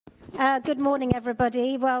Good morning,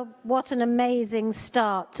 everybody. Well, what an amazing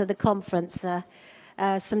start to the conference.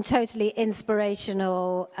 Some totally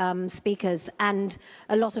inspirational speakers and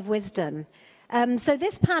a lot of wisdom. So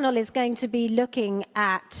this panel is going to be looking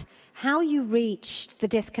at how you reached the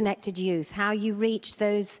disconnected youth, how you reached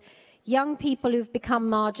those young people who've become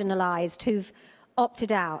marginalized, who've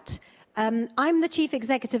opted out. I'm the Chief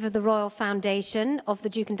Executive of the Royal Foundation of the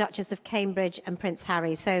Duke and Duchess of Cambridge and Prince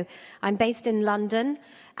Harry. So I'm based in London,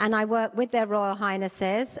 and I work with their Royal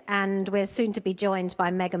Highnesses, and we're soon to be joined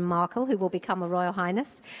by Meghan Markle, who will become a Royal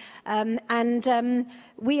Highness.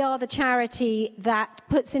 We are the charity that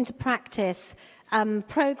puts into practice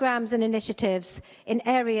programs and initiatives in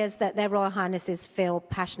areas that their Royal Highnesses feel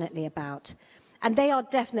passionately about. And they are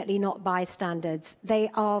definitely not bystanders. They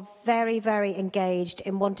are very, very engaged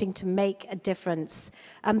in wanting to make a difference,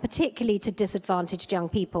 particularly to disadvantaged young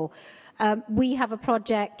people. We have a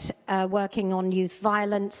project working on youth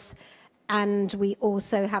violence, and we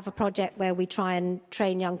also have a project where we try and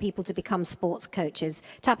train young people to become sports coaches,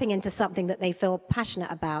 tapping into something that they feel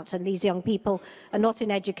passionate about. And these young people are not in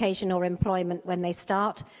education or employment when they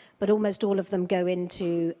start, but almost all of them go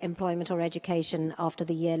into employment or education after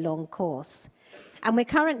the year-long course. And we're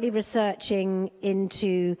currently researching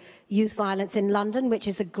into youth violence in London, which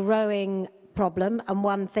is a growing problem, and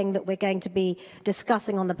one thing that we're going to be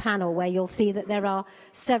discussing on the panel, where you'll see that there are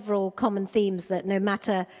several common themes that no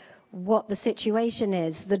matter what the situation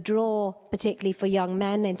is, the draw, particularly for young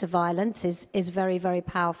men into violence, is very, very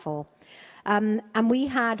powerful. And we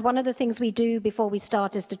had, one of the things we do before we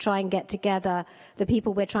start is to try and get together the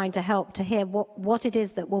people we're trying to help to hear what it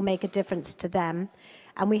is that will make a difference to them.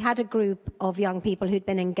 And we had a group of young people who'd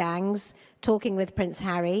been in gangs talking with Prince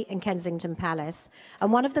Harry in Kensington Palace.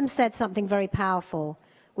 And one of them said something very powerful,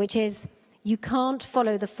 which is, you can't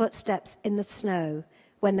follow the footsteps in the snow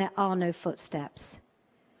when there are no footsteps.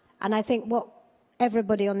 And I think what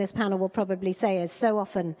everybody on this panel will probably say is, so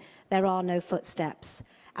often there are no footsteps.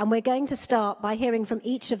 And we're going to start by hearing from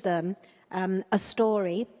each of them a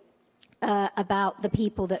story about the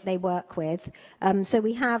people that they work with. So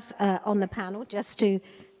we have on the panel, just to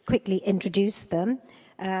quickly introduce them,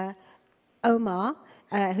 Omar,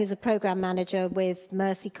 who's a program manager with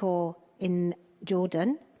Mercy Corps in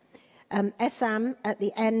Jordan, Essam at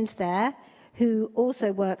the end there, who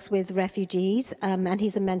also works with refugees, and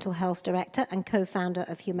he's a mental health director and co-founder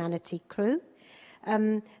of Humanity Crew.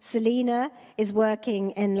 Selena is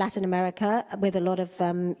working in Latin America with a lot of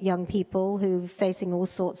young people who are facing all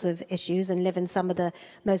sorts of issues and live in some of the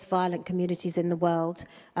most violent communities in the world.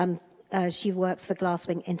 She works for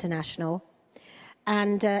Glasswing International.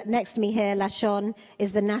 And next to me here, Lashon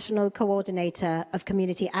is the National Coordinator of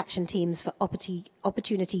Community Action Teams for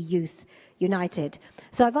Opportunity Youth United.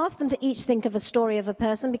 So I've asked them to each think of a story of a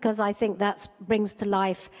person, because I think that brings to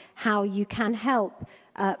life how you can help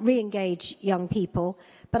re-engage young people.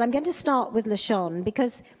 But I'm going to start with Lashon,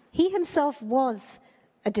 because he himself was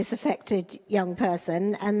a disaffected young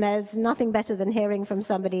person, and there's nothing better than hearing from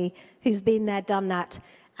somebody who's been there, done that,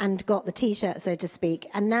 and got the T-shirt, so to speak.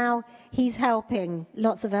 And now he's helping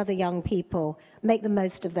lots of other young people make the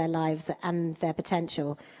most of their lives and their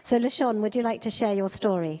potential. So Lashon, would you like to share your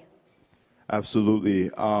story?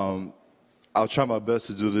 Absolutely. I'll try my best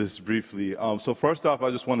to do this briefly. So first off,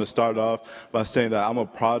 I just want to start off by saying that I'm a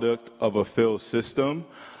product of a failed system,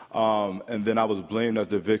 and then I was blamed as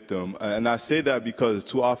the victim. And I say that because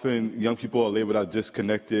too often young people are labeled as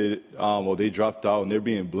disconnected, or they dropped out and they're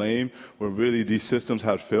being blamed, when really these systems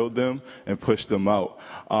had failed them and pushed them out.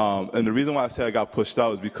 And the reason why I say I got pushed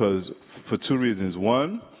out is because for two reasons.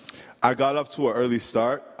 One, I got off to an early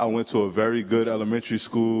start. I went to a very good elementary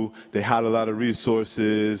school. They had a lot of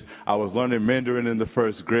resources. I was learning Mandarin in the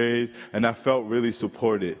first grade, and I felt really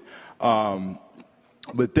supported.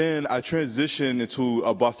 But then I transitioned into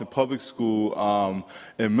a Boston public school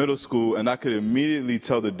in middle school, and I could immediately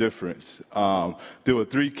tell the difference. There were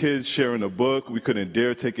 3 kids sharing a book. We couldn't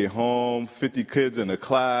dare take it home, 50 kids in a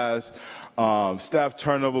class. Staff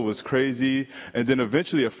turnover was crazy. And then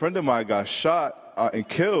eventually a friend of mine got shot and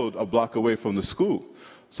killed a block away from the school.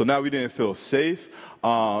 So now we didn't feel safe.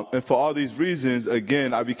 And for all these reasons,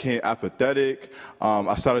 again, I became apathetic.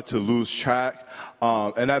 I started to lose track.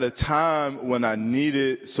 And at a time when I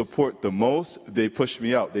needed support the most, they pushed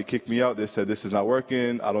me out. They kicked me out. They said, this is not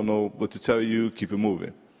working. I don't know what to tell you. Keep it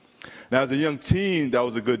moving. Now, as a young teen, that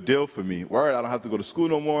was a good deal for me. Right, I don't have to go to school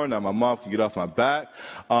no more. Now my mom can get off my back.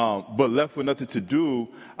 But left with nothing to do,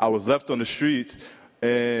 I was left on the streets.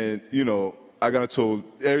 And, you know, I got into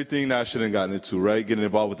everything that I shouldn't have gotten into, right? Getting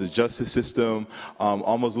involved with the justice system,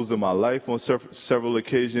 almost losing my life on several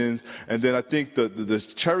occasions. And then I think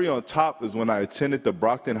the cherry on top is when I attended the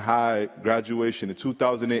Brockton High graduation in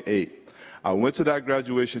 2008. I went to that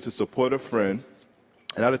graduation to support a friend.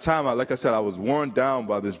 And at the time, like I said, I was worn down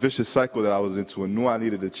by this vicious cycle that I was into and knew I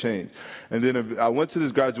needed to change. And then I went to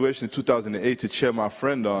this graduation in 2008 to cheer my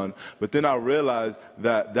friend on, but then I realized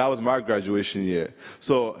that that was my graduation year.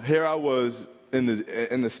 So here I was in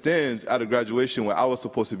the stands at a graduation where I was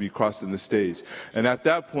supposed to be crossing the stage. And at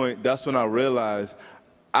that point, that's when I realized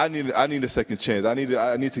I need a second chance. I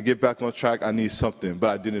need to get back on track. I need something, but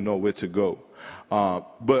I didn't know where to go.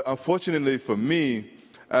 But unfortunately for me,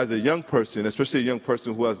 as a young person, especially a young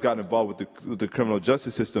person who has gotten involved with the criminal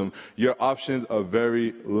justice system, your options are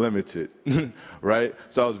very limited, right?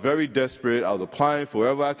 So I was very desperate. I was applying for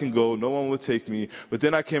wherever I can go. No one would take me. But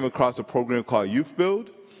then I came across a program called Youth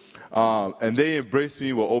Build, and they embraced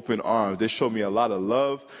me with open arms. They showed me a lot of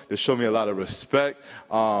love. They showed me a lot of respect.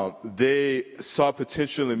 They saw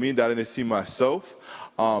potential in me that I didn't see myself.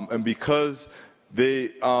 And because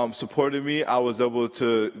they supported me, I was able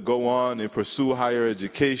to go on and pursue higher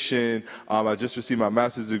education. I just received my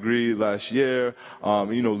master's degree last year,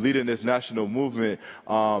 leading this national movement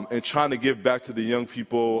and trying to give back to the young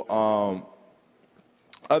people,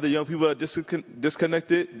 other young people that are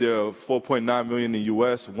disconnected. There are 4.9 million in the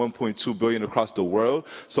U.S., 1.2 billion across the world.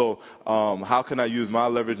 So how can I use my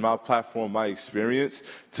leverage, my platform, my experience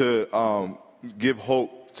to give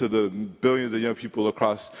hope to the billions of young people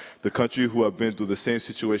across the country who have been through the same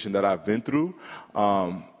situation that I've been through?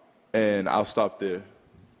 And I'll stop there.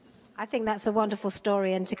 I think that's a wonderful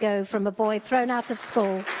story, and to go from a boy thrown out of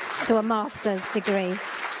school to a master's degree.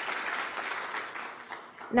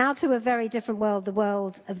 Now to a very different world, the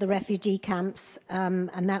world of the refugee camps, and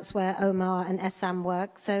that's where Omar and Essam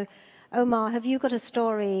work. So, Omar, have you got a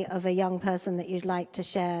story of a young person that you'd like to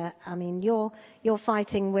share? I mean, you're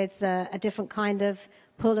fighting with a different kind of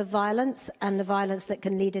pull of violence, and the violence that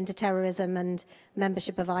can lead into terrorism and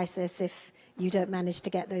membership of ISIS if you don't manage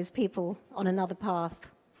to get those people on another path.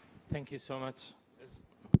 Thank you so much.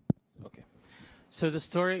 Okay. So the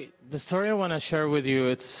story I want to share with you,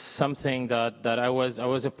 it's something that I was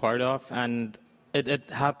a part of, and it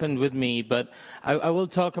happened with me, but I will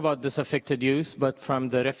talk about disaffected youth, but from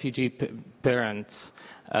the refugee parents'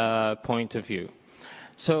 point of view.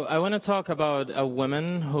 So I want to talk about a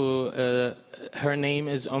woman who, her name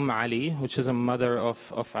is Ali, which is a mother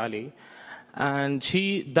of Ali. And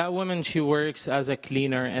that woman, she works as a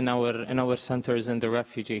cleaner in our centers in the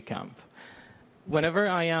refugee camp. Whenever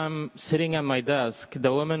I am sitting at my desk,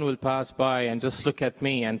 the woman will pass by and just look at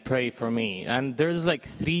me and pray for me. And there's like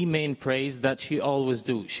 3 main prays that she always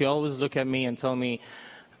do. She always look at me and tell me,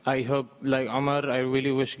 I hope, like, Omar, I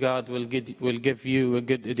really wish God will give you a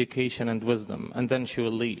good education and wisdom. And then she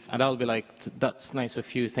will leave. And I'll be like, that's nice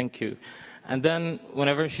of you, thank you. And then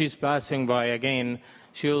whenever she's passing by again,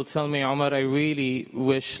 she will tell me, Omar, I really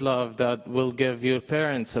wish, love, that will give your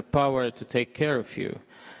parents a power to take care of you.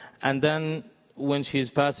 And then when she's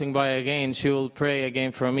passing by again, she will pray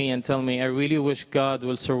again for me and tell me, I really wish God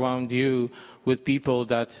will surround you with people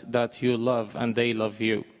that you love and they love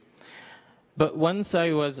you. But once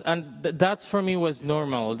I was, and that for me was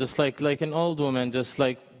normal, just like an old woman, just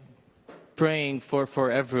like praying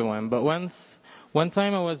for everyone. But one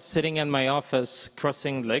time I was sitting in my office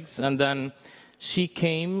crossing legs, and then she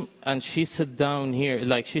came and she sat down here,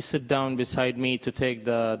 like she sat down beside me to take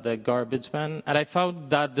the garbage bin, and I felt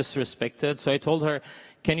that disrespected. So I told her,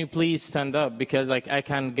 can you please stand up, because like I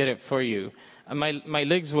can't get it for you. And my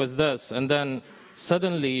legs was this, and then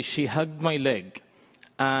suddenly she hugged my leg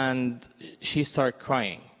and she started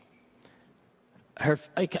crying.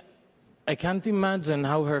 I can't imagine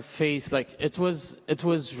how her face, like it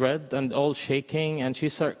was red and all shaking, and she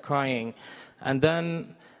started crying. And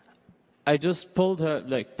then I just pulled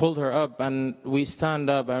her up, and we stand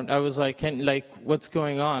up, and I was like, what's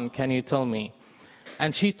going on? Can you tell me?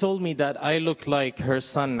 And she told me that I look like her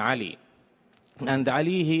son Ali. And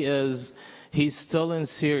Ali, he's still in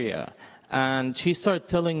Syria. And she started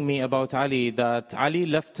telling me about Ali, that Ali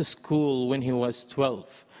left school when he was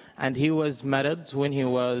 12. And he was married when he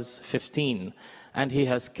was 15. And he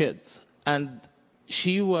has kids. And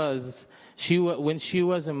when she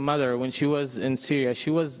was a mother, when she was in Syria,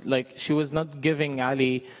 she was not giving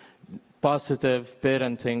Ali positive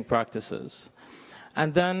parenting practices.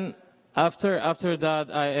 And then after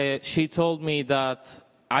that, she told me that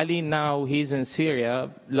Ali now, he's in Syria.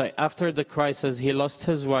 Like after the crisis, he lost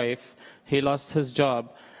his wife, he lost his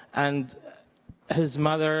job, and his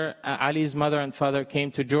mother, Ali's mother and father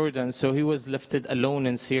came to Jordan, so he was left alone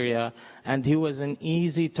in Syria, and he was an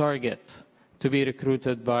easy target to be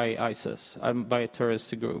recruited by ISIS, by a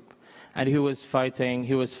terrorist group. And he was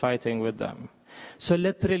fighting with them. So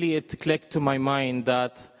literally it clicked to my mind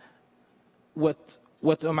that what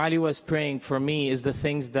Ali was praying for me is the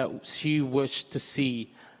things that she wished to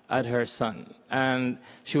see at her son. And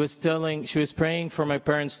she was praying for my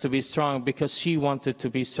parents to be strong because she wanted to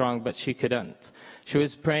be strong, but she couldn't. She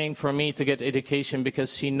was praying for me to get education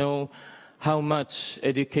because she knew how much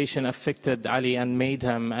education affected Ali and made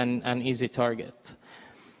him an easy target.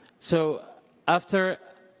 So after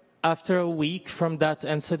a week from that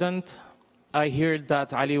incident, I heard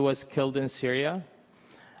that Ali was killed in Syria.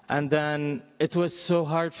 And then it was so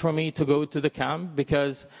hard for me to go to the camp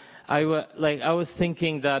because I was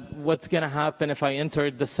thinking that what's going to happen if I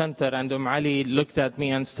entered the center and Ali looked at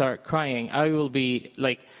me and start crying? I will be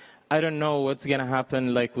like, I don't know what's going to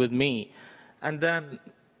happen like with me. And then,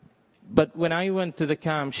 but when I went to the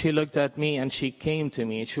camp, she looked at me and she came to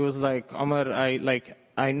me. She was like, Omar,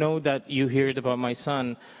 I know that you heard about my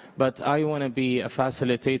son, but I want to be a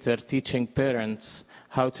facilitator teaching parents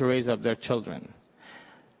how to raise up their children.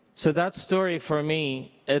 So that story for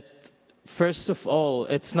me, first of all,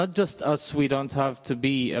 it's not just us, we don't have to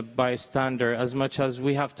be a bystander as much as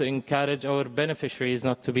we have to encourage our beneficiaries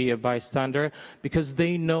not to be a bystander because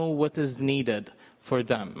they know what is needed for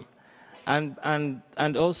them.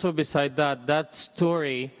 And also beside that, that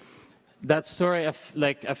story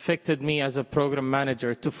affected me as a program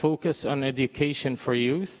manager to focus on education for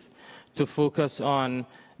youth, to focus on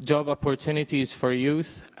job opportunities for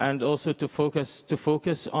youth, and also to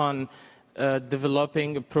focus on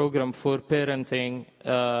developing a program for parenting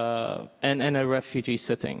in a refugee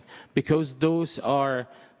setting, because those are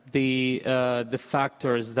the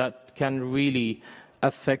factors that can really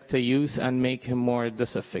affect a youth and make him more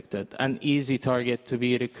disaffected, an easy target to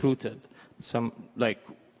be recruited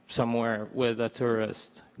somewhere with a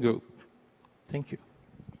terrorist group. Thank you.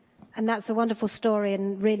 And that's a wonderful story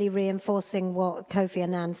and really reinforcing what Kofi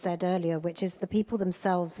Annan said earlier, which is the people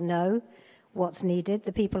themselves know what's needed,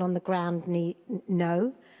 the people on the ground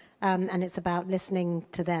know, and it's about listening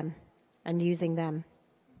to them and using them.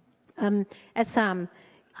 Essam,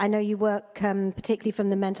 I know you work particularly from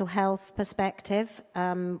the mental health perspective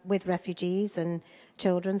with refugees and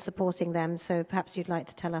children, supporting them, so perhaps you'd like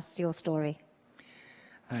to tell us your story.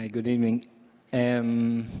 Hi, good evening.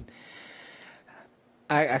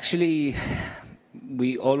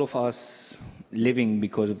 All of us living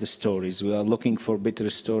because of the stories. We are looking for better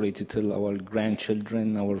story to tell our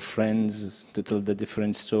grandchildren, our friends, to tell the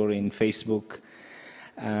different story in Facebook.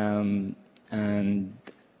 And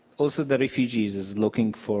also the refugees is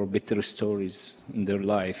looking for better stories in their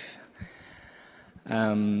life.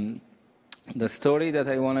 The story that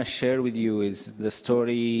I want to share with you is the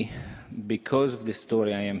story, because of the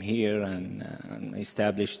story I am here and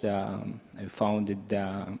established, I founded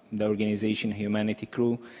the organization Humanity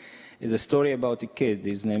Crew, is a story about a kid.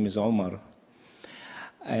 His name is Omar.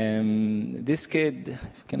 This kid, if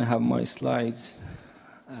I can have my slides,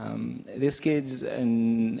 this kid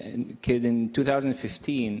in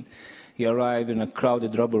 2015, he arrived in a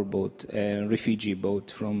crowded rubber boat, a refugee boat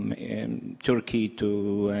from Turkey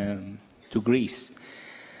to Greece.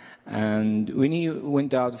 And when he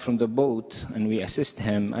went out from the boat and we assisted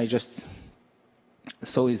him, I just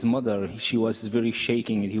saw his mother. She was very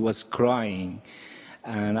shaking and he was crying.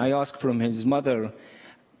 And I asked from his mother,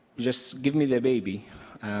 just give me the baby,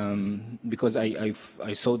 because I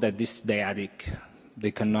saw that this diabetic,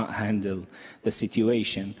 they cannot handle the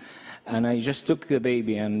situation. And I just took the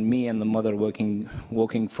baby, and me and the mother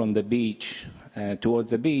walking from the beach toward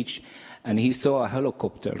the beach, and he saw a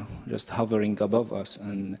helicopter just hovering above us.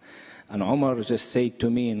 And Omar just said to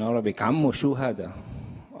me in Arabic, Ammu shu hada?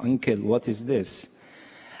 Uncle, what is this?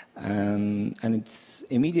 And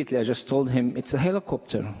immediately I just told him, it's a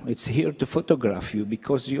helicopter. It's here to photograph you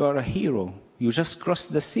because you are a hero. You just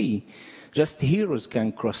crossed the sea. Just heroes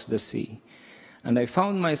can cross the sea. And I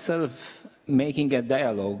found myself making a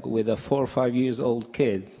dialogue with a 4 or 5 years old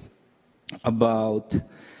kid about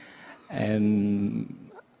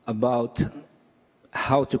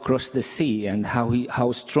how to cross the sea and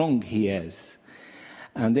how strong he is.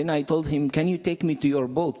 And then I told him, can you take me to your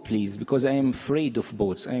boat, please? Because I am afraid of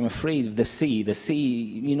boats. I am afraid of the sea. The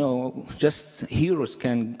sea, you know, just heroes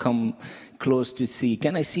can come close to sea.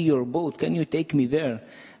 Can I see your boat? Can you take me there?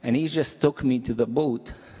 And he just took me to the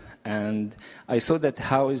boat. And I saw that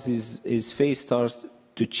how his face starts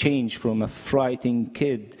to change from a frightened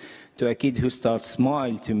kid to a kid who starts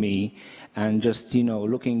smile to me and just, you know,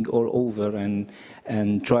 looking all over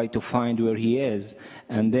and try to find where he is.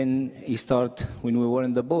 And then he start, when we were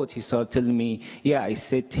in the boat, he started telling me, yeah, I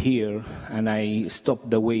sit here and I stop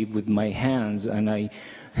the wave with my hands and I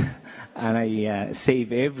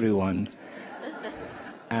save everyone.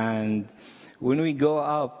 And when we go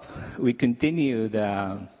up, we continue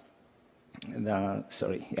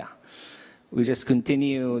we just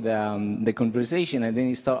continue the conversation, and then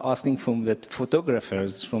you start asking from the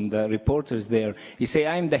photographers, from the reporters there. You say,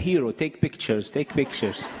 I'm the hero, take pictures, take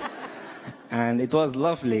pictures. And it was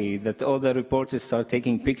lovely that all the reporters start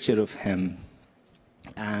taking picture of him.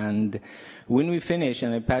 And when we finish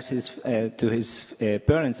and I pass to his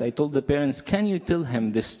parents, I told the parents, can you tell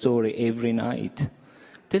him this story every night?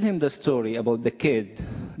 Tell him the story about the kid,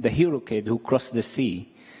 the hero kid who crossed the sea.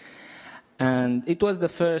 And it was the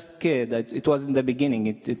first kid, it was in the beginning,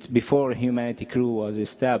 before Humanity Crew was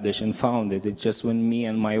established and founded. It's just when me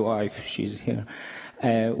and my wife, she's here,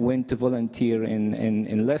 went to volunteer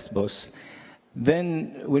in Lesbos.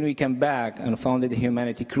 Then when we came back and founded the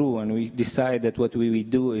Humanity Crew, and we decided that what we would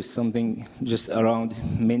do is something just around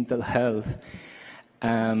mental health.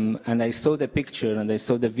 And I saw the picture and I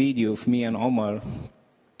saw the video of me and Omar.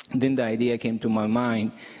 Then the idea came to my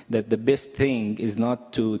mind that the best thing is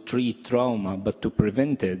not to treat trauma, but to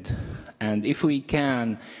prevent it. And if we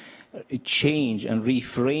can change and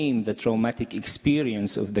reframe the traumatic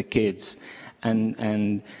experience of the kids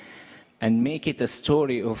and make it a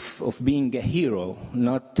story of being a hero,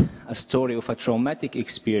 not a story of a traumatic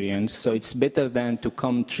experience. So it's better than to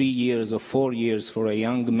come 3 years or 4 years for a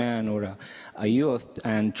young man or a youth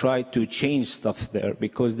and try to change stuff there,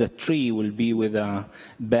 because the tree will be with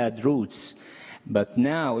bad roots. But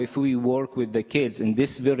now, if we work with the kids in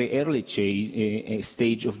this very early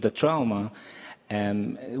stage of the trauma,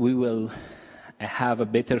 we will have a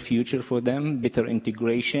better future for them, better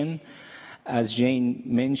integration. As Jane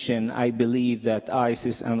mentioned, I believe that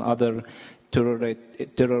ISIS and other terror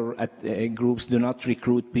groups do not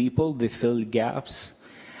recruit people, they fill gaps.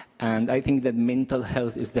 And I think that mental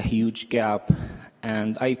health is the huge gap.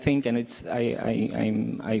 And I think, and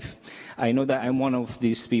I know that I'm one of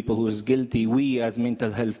these people who is guilty. We as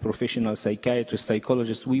mental health professionals, psychiatrists,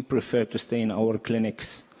 psychologists, we prefer to stay in our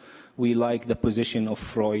clinics. We like the position of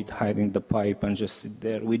Freud, hiding the pipe and just sit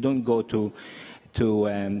there. We don't go to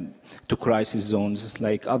crisis zones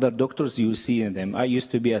like other doctors you see in them. I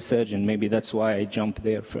used to be a surgeon, maybe that's why I jumped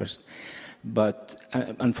there first. But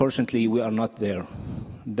unfortunately, we are not there.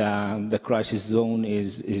 The crisis zone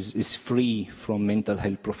is free from mental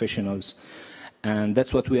health professionals. And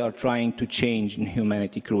that's what we are trying to change in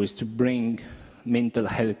Humanity Crew, is to bring mental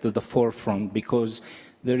health to the forefront, because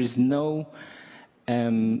there is no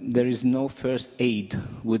first aid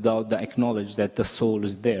without the acknowledge that the soul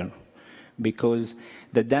is there. Because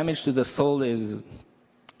the damage to the soul is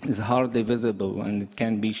hardly visible, and it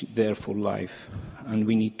can be there for life, and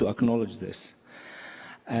we need to acknowledge this.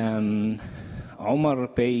 Omar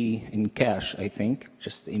pay in cash, I think,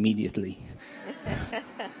 just immediately.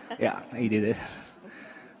 Yeah, he did it.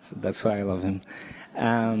 So that's why I love him.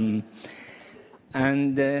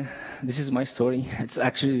 This is my story. It's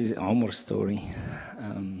actually Omar's story.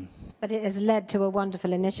 But it has led to a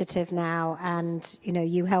wonderful initiative now, and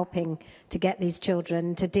you helping to get these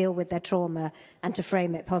children to deal with their trauma and to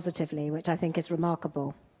frame it positively, which I think is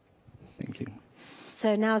remarkable. Thank you.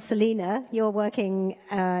 So now, Selena, you're working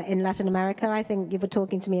in Latin America. I think you were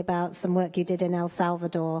talking to me about some work you did in El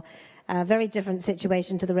Salvador. A very different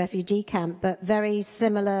situation to the refugee camp, but very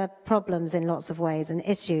similar problems in lots of ways and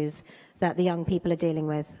issues that the young people are dealing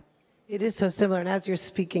with. It is so similar, and as you're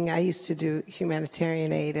speaking, I used to do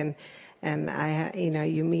humanitarian aid, and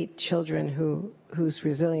you meet children whose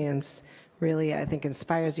resilience really, I think,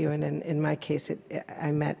 inspires you. And in my case,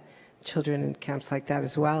 I met children in camps like that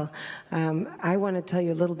as well. I want to tell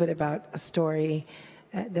you a little bit about a story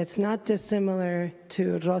that's not dissimilar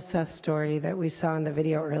to Rosa's story that we saw in the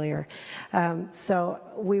video earlier. So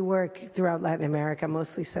we work throughout Latin America,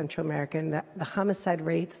 mostly Central America, and the homicide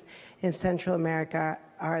rates in Central America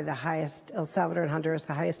are the highest. El Salvador and Honduras,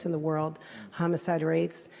 the highest in the world, homicide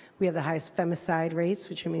rates. We have the highest femicide rates,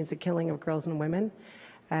 which means the killing of girls and women.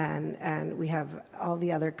 And we have all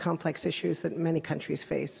the other complex issues that many countries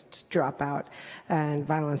face, dropout and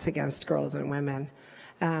violence against girls and women.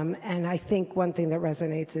 And I think one thing that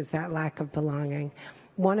resonates is that lack of belonging.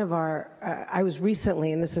 One of our, I was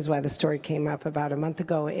recently, and this is why the story came up about a month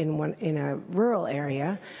ago, in a rural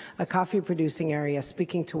area, a coffee producing area,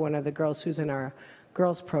 speaking to one of the girls who's in our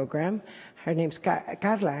girls program. Her name's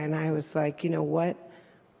Carla, and I was like, you know what,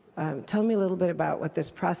 tell me a little bit about what this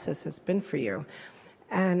process has been for you.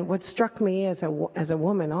 And what struck me as a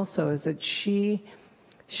woman also is that she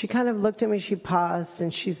kind of looked at me, she paused,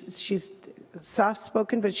 and she's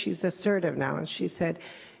soft-spoken, but she's assertive now. And she said,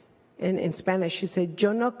 in Spanish, she said,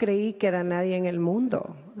 "Yo no creí que era nadie en el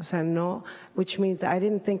mundo." O sea, no, which means I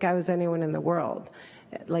didn't think I was anyone in the world.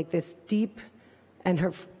 Like this deep, and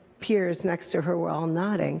her peers next to her were all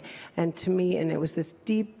nodding. And to me, and it was this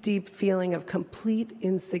deep, deep feeling of complete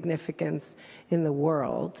insignificance in the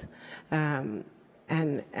world.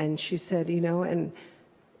 And she said, you know, and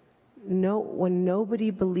when nobody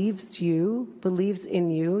believes in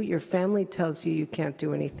you, your family tells you you can't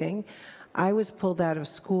do anything. I was pulled out of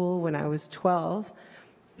school when I was 12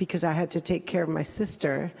 because I had to take care of my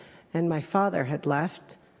sister, and my father had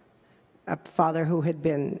left, a father who had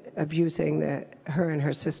been abusing her and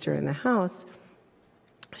her sister in the house.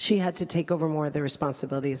 She had to take over more of the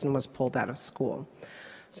responsibilities and was pulled out of school.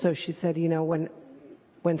 So she said, you know, when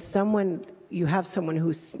you have someone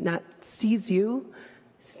who sees you,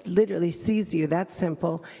 literally sees you, that's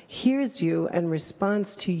simple, hears you and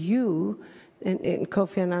responds to you, and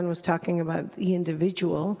Kofi Annan was talking about the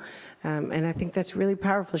individual, and I think that's really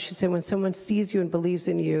powerful. She said, when someone sees you and believes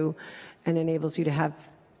in you and enables you to have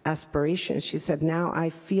aspirations, she said, now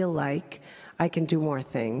I feel like I can do more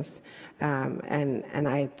things, and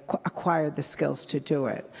I acquired the skills to do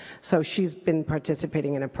it. So she's been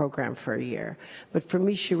participating in a program for a year. But for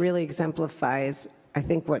me, she really exemplifies, I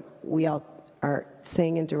think, what we all are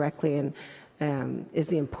saying indirectly, and is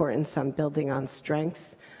the importance on building on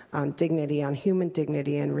strength, on dignity, on human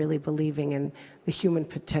dignity, and really believing in the human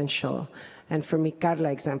potential. And for me,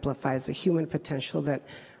 Carla exemplifies the human potential that,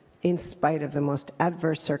 in spite of the most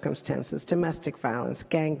adverse circumstances, domestic violence,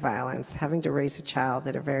 gang violence, having to raise a child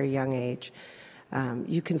at a very young age,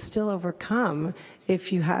 you can still overcome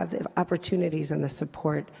if you have the opportunities and the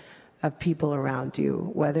support of people around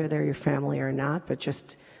you, whether they're your family or not, but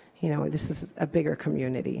just, you know, this is a bigger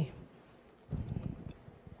community.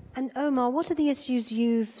 And Omar, what are the issues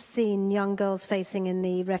you've seen young girls facing in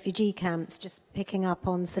the refugee camps? Just picking up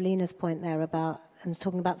on Selena's point there about, and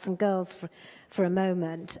talking about some girls for a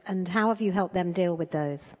moment, and how have you helped them deal with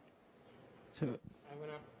those? So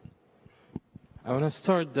I want to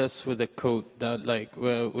start this with a quote that,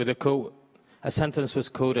 a sentence was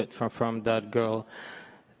quoted from that girl,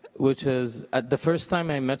 which is, at the first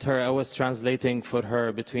time I met her, I was translating for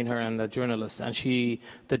her, between her and the journalist, and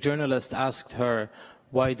the journalist asked her,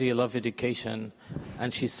 "Why do you love education?"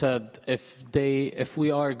 And she said, if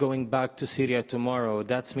we are going back to Syria tomorrow,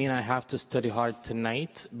 that's mean I have to study hard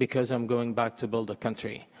tonight because I'm going back to build a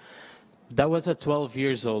country. That was a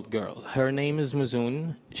 12-year-old girl. Her name is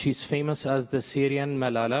Muzoon. She's famous as the Syrian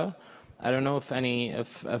Malala. I don't know if any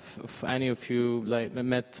of you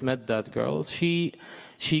met that girl. She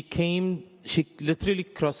literally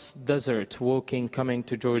crossed desert walking, coming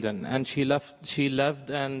to Jordan, and she lived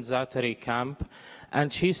in Zatari camp,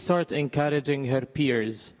 and she started encouraging her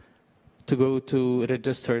peers to go to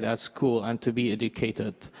register at school and to be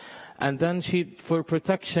educated. And then for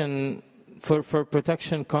protection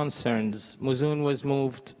concerns, Muzoon was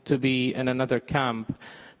moved to be in another camp,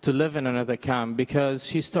 to live in another camp, because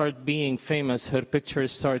she started being famous. Her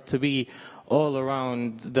pictures started to be all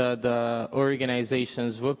around the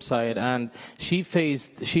organization's website, and she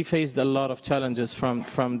faced a lot of challenges from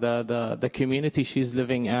the community she's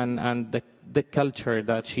living in and the culture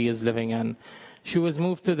that she is living in. She was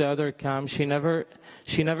moved to the other camp. She never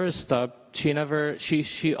stopped.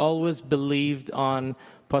 She always believed on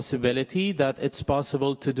possibility that it's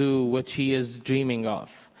possible to do what she is dreaming of.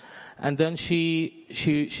 And then she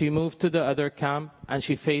moved to the other camp, and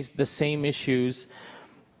she faced the same issues,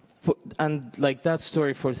 and like that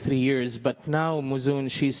story for 3 years. But now Muzoon,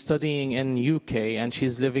 she's studying in UK, and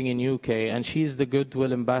she's living in UK, and she's the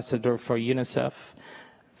Goodwill Ambassador for UNICEF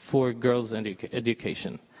for girls'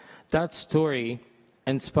 education. That story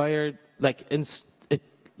inspired,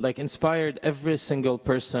 inspired every single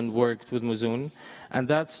person worked with Muzoon, and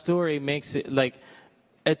that story makes it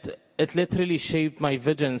it literally shaped my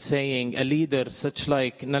vision, saying a leader such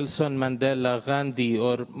like Nelson Mandela, Gandhi,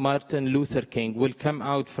 or Martin Luther King will come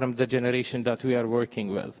out from the generation that we are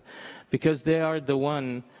working with, because they are the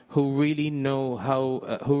one who really know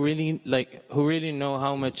who really know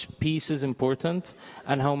how much peace is important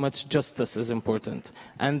and how much justice is important,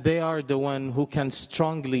 and they are the one who can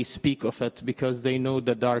strongly speak of it because they know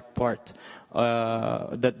the dark part,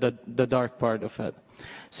 the dark part of it.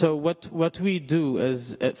 So what we do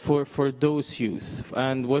is for those youth,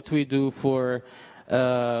 and what we do for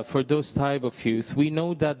those type of youth, we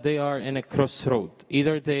know that they are in a crossroad.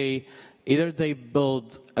 Either they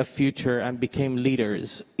build a future and became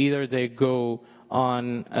leaders, either they go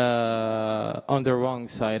on the wrong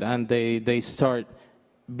side, and they start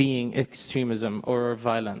being extremism or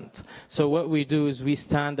violent. So what we do is we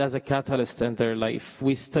stand as a catalyst in their life.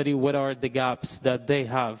 We study what are the gaps that they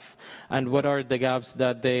have and what are the gaps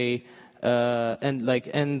that they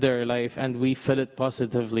in their life, and we fill it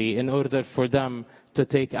positively in order for them to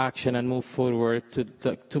take action and move forward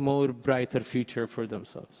to more brighter future for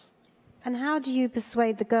themselves. And how do you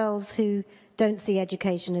persuade the girls who don't see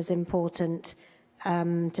education as important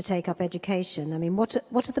to take up education? I mean, what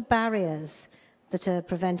are the barriers that are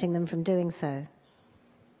preventing them from doing so?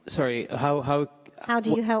 Sorry, how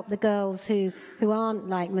do you help the girls who aren't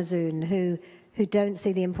like Mazoon, who don't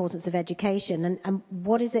see the importance of education, and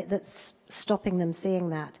what is it that's stopping them seeing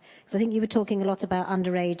that? Because I think you were talking a lot about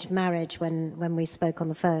underage marriage when we spoke on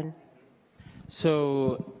the phone.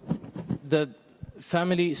 So the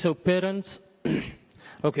family, so parents,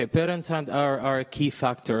 okay, parents are a key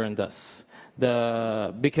factor in this.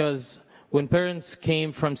 Because when parents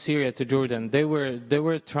came from Syria to Jordan, they were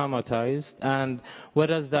traumatized, and what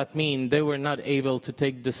does that mean? They were not able to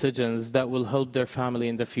take decisions that will help their family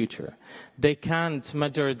in the future. They can't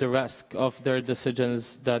measure the risk of their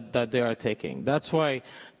decisions that they are taking. That's why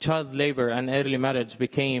child labor and early marriage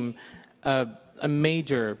became a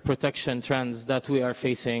major protection trends that we are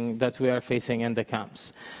facing in the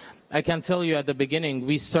camps. I can tell you at the beginning,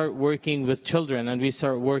 we start working with children and we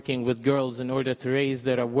start working with girls in order to raise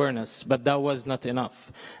their awareness, but that was not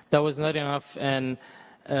enough. That was not enough in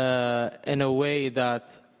a way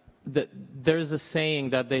that there's a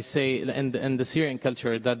saying that they say in the Syrian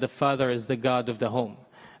culture that the father is the god of the home,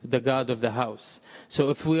 the god of the house. So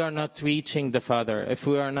if we are not reaching the father, if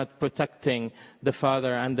we are not protecting the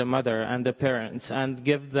father and the mother and the parents and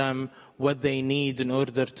give them what they need in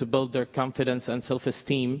order to build their confidence and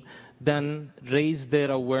self-esteem, then raise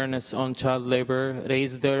their awareness on child labor,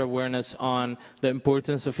 raise their awareness on the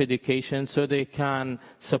importance of education so they can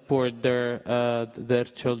support their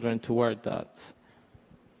children toward that.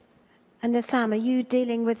 And Assam, are you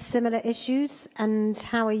dealing with similar issues, and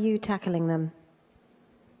how are you tackling them?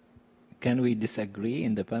 Can we disagree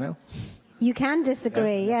in the panel? You can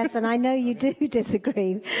disagree, yes, and I know you do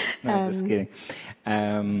disagree. No, just kidding.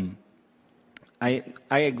 I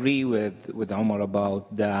agree with Omar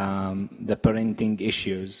about the parenting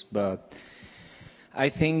issues, but I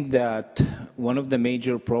think that one of the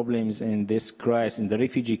major problems in this crisis, in the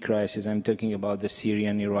refugee crisis, I'm talking about the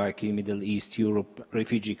Syrian, Iraqi, Middle East, Europe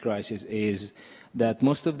refugee crisis, is that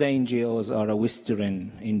most of the NGOs are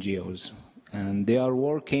Western NGOs. And they are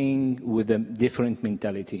working with a different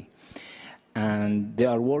mentality. And they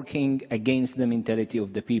are working against the mentality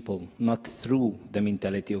of the people, not through the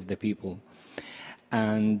mentality of the people.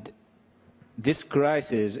 And this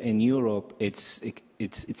crisis in Europe, it's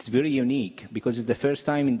very unique because it's the first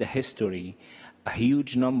time in the history a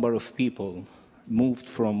huge number of people moved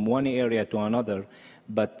from one area to another,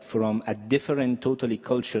 but from a different totally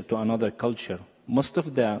culture to another culture. Most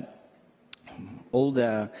of all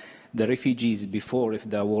the refugees before, if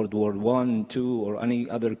the World War I, II, or any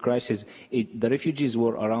other crisis, the refugees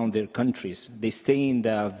were around their countries. They stay in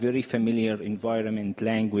the very familiar environment,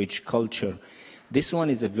 language, culture. This one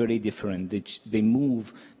is a very different. They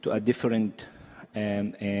move to a different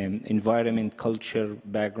environment, culture,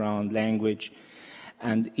 background, language.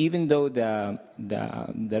 And even though the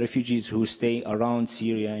refugees who stay around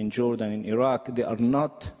Syria and Jordan and Iraq, they are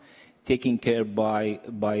not taken care by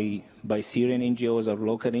Syrian NGOs or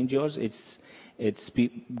local NGOs. It's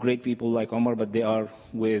great people like Omar, but they are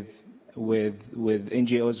with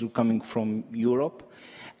NGOs who are coming from Europe.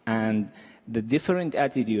 And the different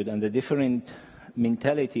attitude and the different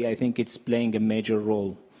mentality, I think it's playing a major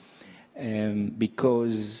role.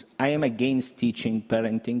 Because I am against teaching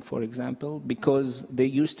parenting, for example, because they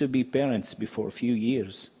used to be parents before a few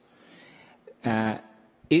years.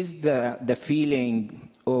 Is the feeling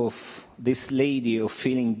of this lady of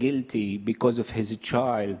feeling guilty because of his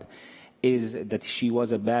child is that she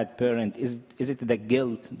was a bad parent? Is it the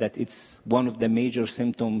guilt that it's one of the major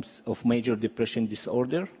symptoms of major depression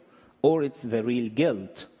disorder? Or it's the real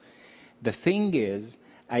guilt? The thing is,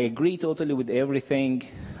 I agree totally with everything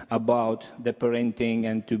about the parenting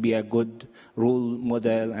and to be a good role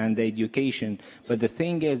model and the education. But the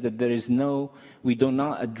thing is that we do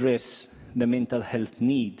not address the mental health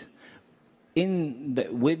need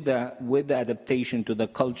with the adaptation to the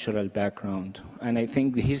cultural background. And I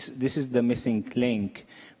think this is the missing link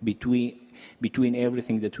between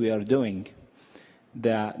everything that we are doing.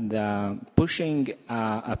 The pushing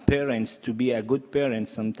a parent to be a good parent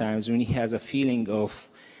sometimes when he has a feeling of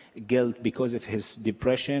guilt because of his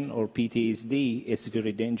depression or PTSD is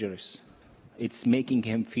very dangerous. It's making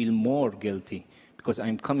him feel more guilty because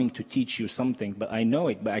I'm coming to teach you something, but I know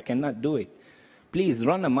it, but I cannot do it. Please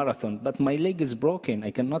run a marathon, but my leg is broken.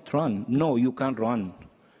 I cannot run. No, you can't run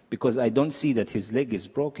because I don't see that his leg is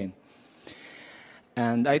broken.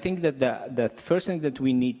 And I think that the first thing that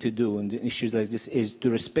we need to do in issues like this is to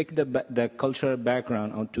respect the cultural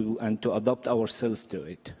background and to adopt ourselves to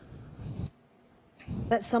it.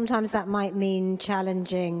 But sometimes that might mean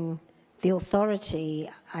challenging the authority,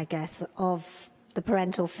 I guess, of the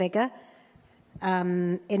parental figure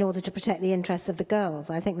in order to protect the interests of the girls.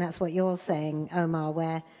 I think that's what you're saying, Omar,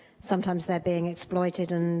 where sometimes they're being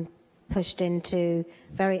exploited and pushed into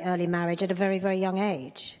very early marriage at a very, very young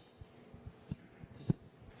age.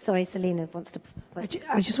 Sorry, Selena wants to...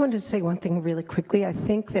 I just wanted to say one thing really quickly. I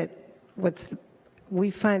think that we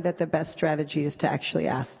find that the best strategy is to actually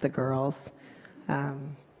ask the girls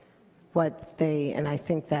what they, and I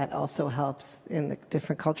think that also helps in the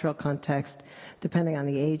different cultural context, depending on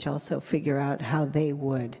the age, also figure out how they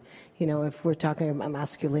would. You know, if we're talking about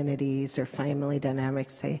masculinities or family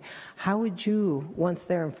dynamics, say, how would you, once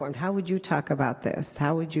they're informed, how would you talk about this?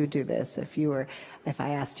 How would you do this if I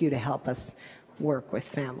asked you to help us work with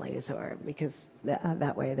families, or because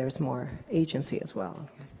that way there's more agency as well.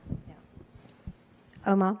 Yeah.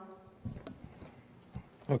 Omar?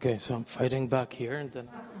 Okay, so I'm fighting back here, and then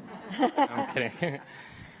I'm kidding.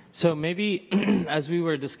 So maybe, as we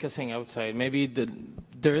were discussing outside, maybe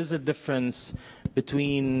there is a difference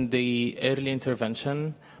between the early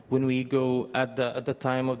intervention when we go at the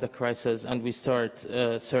time of the crisis and we start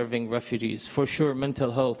serving refugees. For sure, mental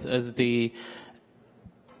health is the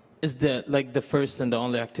first and the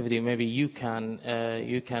only activity maybe you can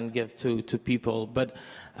give to people. But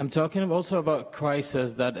I'm talking also about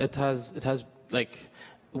crisis that it has like,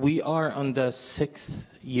 we are on the 6th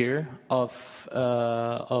year of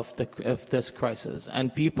this crisis,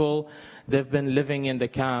 and people, they've been living in the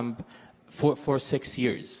camp for 6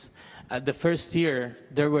 years. At the first year,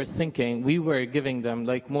 they were thinking, we were giving them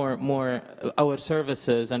like more our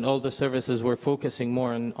services, and all the services were focusing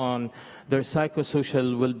more on their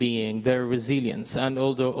psychosocial well-being, their resilience, and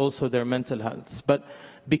also their mental health. But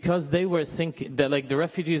because they were thinking that, like the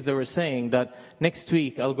refugees, they were saying that next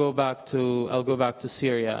week I'll go back to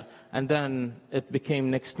Syria, and then it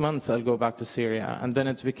became next month I'll go back to Syria, and then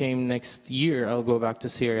it became next year I'll go back to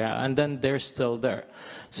Syria, and then they're still there.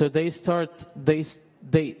 So they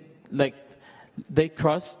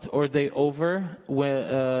crossed or they over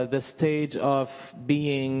the stage of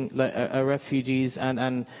being like refugees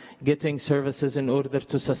and getting services in order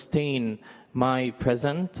to sustain my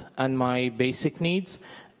present and my basic needs,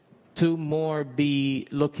 to more be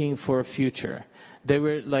looking for a future. They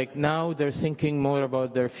were like, now they're thinking more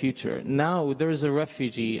about their future. Now there's a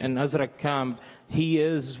refugee in Azraq camp. He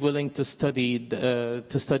is willing to study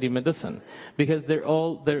medicine because they're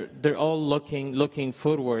all looking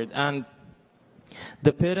forward. And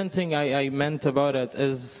the parenting I meant about it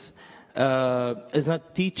is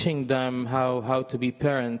not teaching them how to be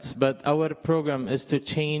parents, but our program is to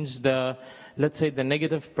change let's say the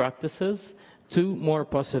negative practices to more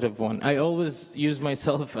positive one. I always use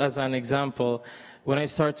myself as an example. When I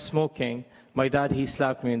start smoking, my dad, he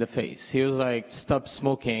slapped me in the face. He was like, stop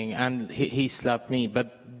smoking, and he slapped me.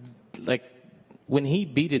 But like, when he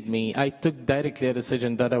beated me, I took directly a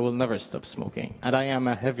decision that I will never stop smoking. And I am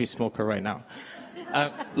a heavy smoker right now.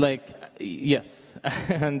 Yes.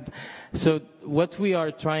 And so what we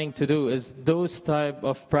are trying to do is those type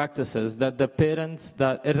of practices that the parents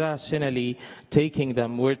that irrationally taking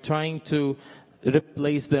them, we're trying to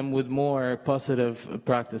replace them with more positive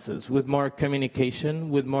practices, with more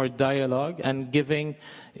communication, with more dialogue, and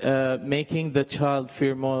making the child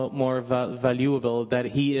feel more valuable, that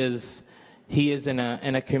he is in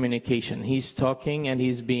a communication. He's talking and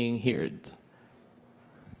he's being heard.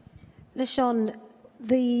 LaShawn,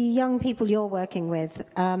 the young people you're working with,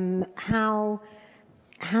 how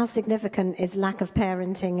significant is lack of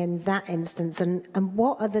parenting in that instance, and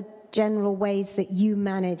what are the general ways that you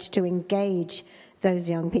manage to engage those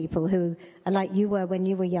young people who are like you were when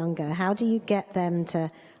you were younger? How do you get them to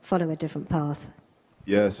follow a different path?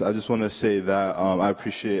 Yes, I just want to say that I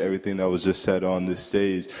appreciate everything that was just said on this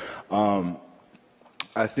stage.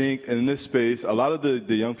 I think in this space, a lot of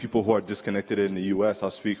the young people who are disconnected in the U.S.,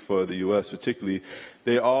 I'll speak for the U.S. particularly,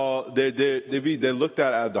 they're looked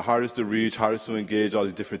at as the hardest to reach, hardest to engage, all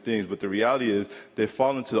these different things. But the reality is they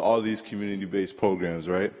fall into all these community-based programs,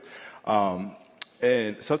 right?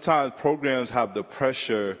 And sometimes programs have the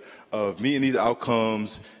pressure of meeting these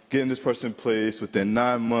outcomes, getting this person placed within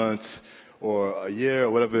 9 months, or a year or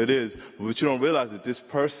whatever it is, but what you don't realize is that this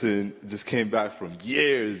person just came back from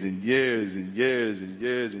years and years and years and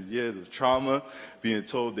years and years of trauma, being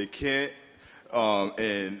told they can't,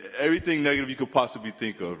 and everything negative you could possibly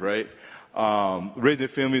think of, right? Raising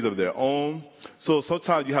families of their own. So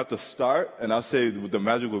sometimes you have to start, and I'll say the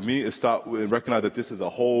magic with me is start and recognize that this is a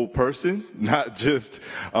whole person, not just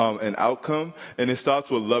an outcome, and it starts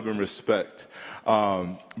with love and respect.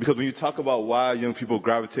 Because when you talk about why young people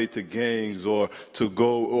gravitate to gangs or to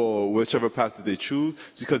go or whichever path that they choose,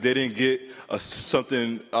 it's because they didn't get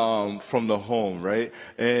something from the home, right?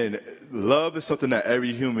 And love is something that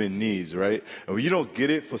every human needs, right? And when you don't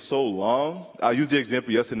get it for so long, I used the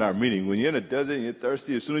example yesterday in our meeting. When you're in a desert and you're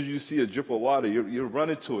thirsty, as soon as you see a drip of water, you're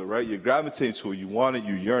running to it, right? You're gravitating to it. You want it,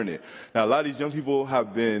 you yearn it. Now, a lot of these young people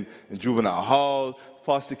have been in juvenile hall,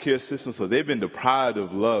 foster care system, so they've been deprived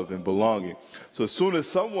of love and belonging. So as soon as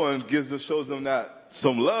someone shows them that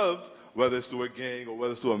some love, whether it's through a gang or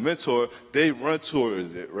whether it's through a mentor, they run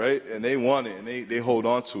towards it, right? And they want it, and they hold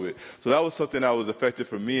on to it. So that was something that was effective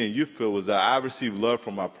for me in Youth Field, was that I received love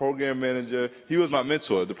from my program manager. He was my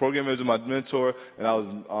mentor. The program manager was my mentor, and I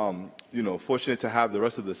was fortunate to have the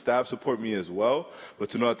rest of the staff support me as well. But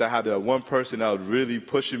to know that I had that one person that was really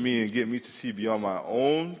pushing me and getting me to see beyond my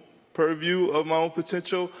own purview of my own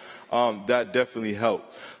potential, that definitely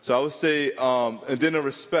helped. So I would say, and then the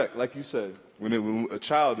respect, like you said, when a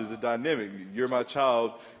child is a dynamic, you're my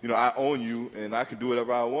child, I own you, and I can do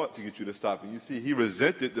whatever I want to get you to stop. And you see, he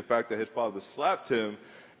resented the fact that his father slapped him,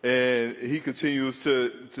 and he continues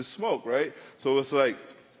to smoke, right? So it's like,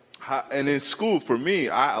 and in school, for me,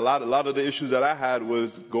 a lot of the issues that I had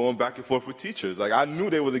was going back and forth with teachers. Like, I knew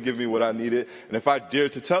they wasn't giving me what I needed, and if I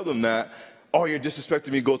dared to tell them that, oh, you're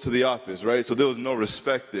disrespecting me, go to the office, right? So there was no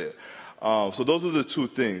respect there. So those are the two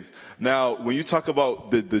things. Now, when you talk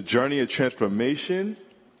about the journey of transformation,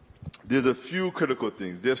 there's a few critical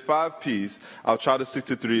things. There's 5 P's. I'll try to stick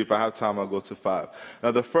to 3. If I have time, I'll go to 5.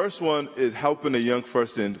 Now, the first one is helping a young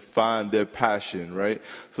person find their passion, right?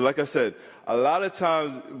 So like I said, a lot of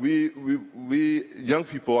times we young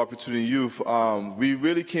people, opportunity youth, we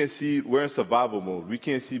really can't see, we're in survival mode. We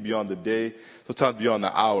can't see beyond the day, sometimes beyond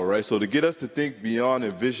the hour, right? So to get us to think beyond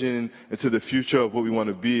and vision into the future of what we want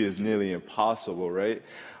to be is nearly impossible, right?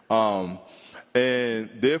 And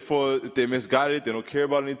therefore, if they're misguided, they don't care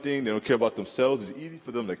about anything, they don't care about themselves, it's easy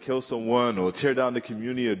for them to kill someone or tear down the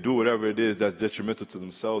community or do whatever it is that's detrimental to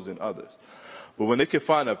themselves and others. But when they can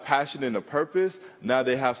find a passion and a purpose, now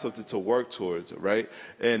they have something to work towards, right?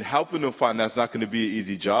 And helping them find that's not going to be an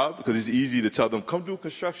easy job, because it's easy to tell them, come do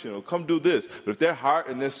construction or come do this. But if their heart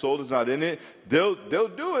and their soul is not in it, they'll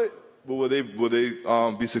do it. But will they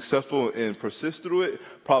be successful and persist through it?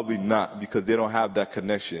 Probably not, because they don't have that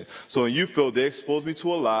connection. So in Youth Field, they exposed me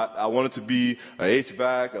to a lot. I wanted to be an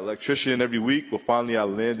HVAC, electrician every week, but finally I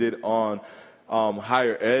landed on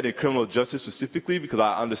higher ed and criminal justice specifically, because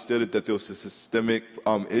I understood that there was a systemic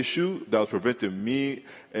issue that was preventing me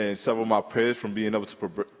and several of my peers from being able to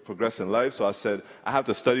progress in life. So I said, I have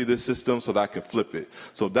to study this system so that I can flip it.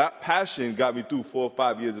 So that passion got me through 4 or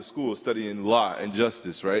 5 years of school studying law and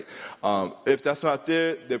justice, right? If that's not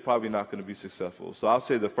there, they're probably not going to be successful. So I'll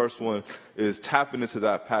say the first one is tapping into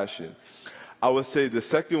that passion. I would say the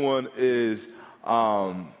second one is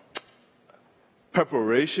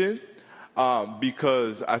preparation.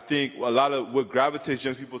 Because I think a lot of what gravitates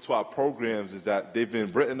young people to our programs is that they've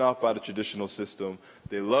been written off by the traditional system.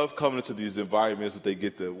 They love coming into these environments where they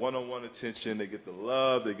get the one-on-one attention, they get the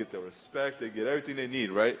love, they get the respect, they get everything they need,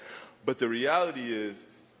 right? But the reality is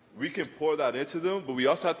we can pour that into them, but we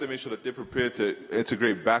also have to make sure that they're prepared to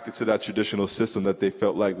integrate back into that traditional system that they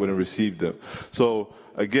felt like when it received them. So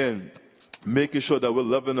again, making sure that we're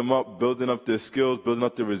leveling them up, building up their skills, building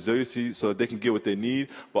up their resiliency so that they can get what they need,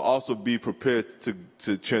 but also be prepared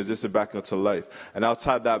to transition back into life. And I'll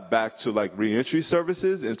tie that back to like reentry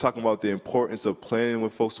services and talking about the importance of planning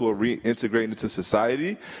with folks who are reintegrating into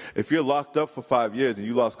society. If you're locked up for 5 years and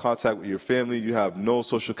you lost contact with your family, you have no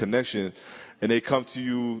social connection, and they come to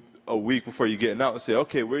you a week before you're getting out and say,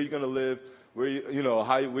 okay, where are you going to live? Where are you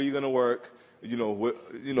going to work?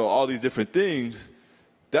 All these different things.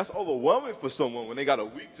 That's overwhelming for someone when they got a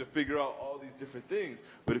week to figure out all these different things.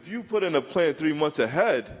 But if you put in a plan 3 months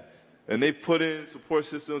ahead, and they put in support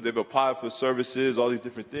systems, they've applied for services, all these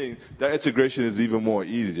different things, that integration is even more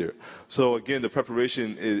easier. So again, the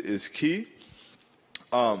preparation is key.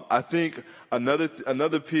 I think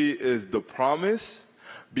another P is the promise.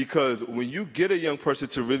 Because when you get a young person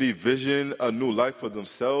to really vision a new life for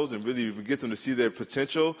themselves and really get them to see their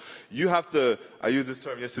potential, you have to, I used this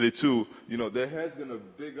term yesterday too, their head's going to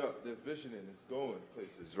big up, their visioning is going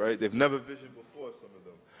places, right? They've never visioned before, some of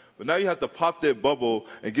them. But now you have to pop their bubble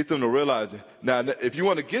and get them to realize it. Now, if you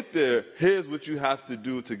want to get there, here's what you have to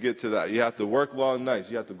do to get to that. You have to work long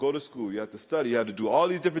nights. You have to go to school. You have to study. You have to do all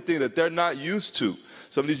these different things that they're not used to.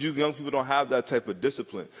 Some of these young people don't have that type of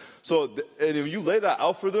discipline. So, and if you lay that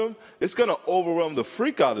out for them, it's going to overwhelm the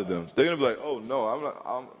freak out of them. They're going to be like, oh,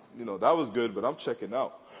 no, that was good, but I'm checking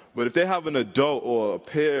out. But if they have an adult or a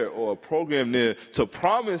peer or a program there to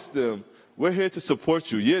promise them, we're here to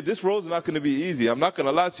support you. Yeah, this road's not going to be easy. I'm not going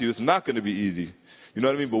to lie to you. It's not going to be easy. You know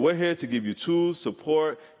what I mean? But we're here to give you tools,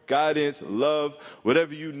 support, guidance, love,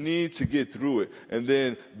 whatever you need to get through it. And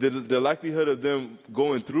then the likelihood of them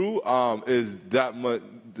going through is that much,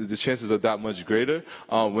 the chances are that much greater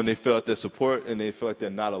when they feel like their support and they feel like they're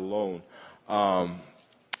not alone.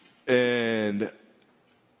 And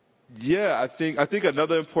yeah, I think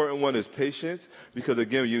another important one is patience, because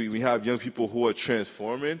again, we have young people who are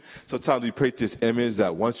transforming. Sometimes we create this image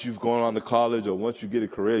that once you've gone on to college or once you get a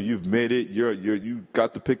career, you've made it, you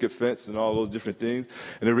got the picket fence and all those different things.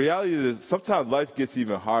 And the reality is sometimes life gets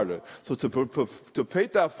even harder. So to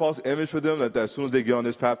paint that false image for them that as soon as they get on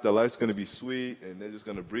this path, their life's going to be sweet and they're just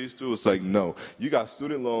going to breeze through, it's like, no. You got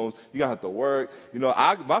student loans, you got to have to work. You know,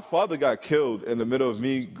 my father got killed in the middle of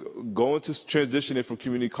me going to transitioning from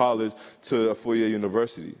community college to a four-year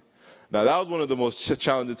university. Now, that was one of the most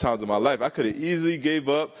challenging times of my life. I could have easily gave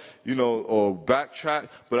up, you know, or backtracked,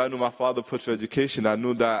 but I knew my father pushed for education. I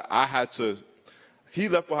knew that I had to. He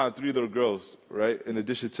left behind 3 little girls, right? In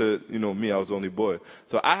addition to, you know, me, I was the only boy.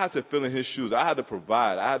 So I had to fill in his shoes. I had to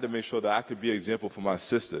provide. I had to make sure that I could be an example for my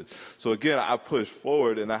sister. So again, I pushed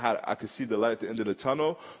forward and I could see the light at the end of the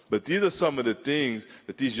tunnel. But these are some of the things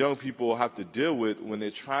that these young people have to deal with when they're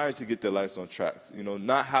trying to get their lives on track. You know,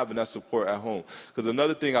 not having that support at home. Because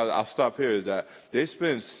another thing, I'll stop here, is that they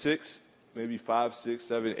spend 6, maybe 5, 6,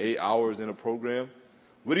 7, 8 hours in a program.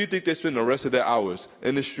 What do you think they spend the rest of their hours?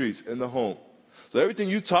 In the streets, in the home. So everything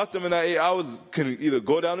you taught them in that 8 hours can either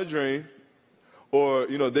go down the drain, or,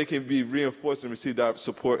 you know, they can be reinforced and receive that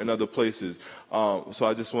support in other places. So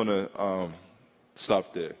I just want to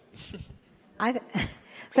stop there.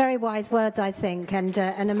 Very wise words, I think, and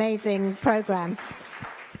an amazing program.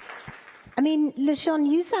 I mean, LaShawn,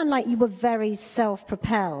 you sound like you were very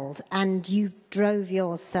self-propelled and you drove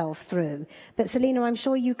yourself through. But Selena, I'm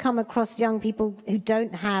sure you come across young people who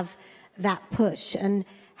don't have that push. And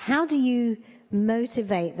how do you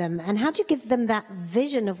motivate them, and how do you give them that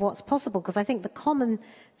vision of what's possible? Because I think the common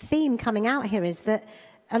theme coming out here is that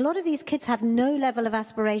a lot of these kids have no level of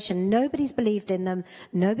aspiration. Nobody's believed in them.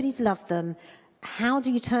 Nobody's loved them. How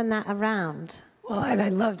do you turn that around? Well, and I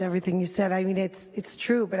loved everything you said. I mean, it's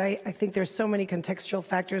true, but I think there's so many contextual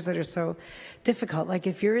factors that are so difficult. Like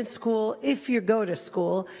if you're in school, if you go to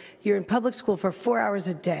school, you're in public school for 4 hours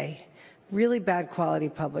a day. Really bad quality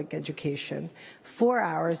public education. 4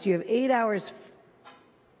 hours, you have 8 hours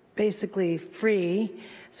basically free,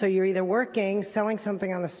 so you're either working, selling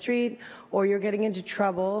something on the street, or you're getting into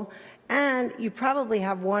trouble, and you probably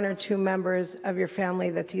have 1 or 2 members of your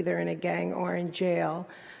family that's either in a gang or in jail.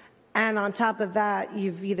 And on top of that,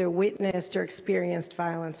 you've either witnessed or experienced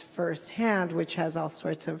violence firsthand, which has all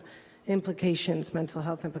sorts of implications, mental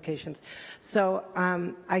health implications. So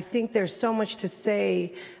I think there's so much to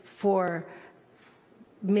say for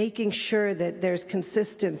making sure that there's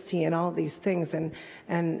consistency in all these things.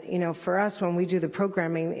 And you know, for us, when we do the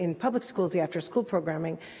programming in public schools, the after-school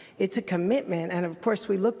programming, it's a commitment. And of course,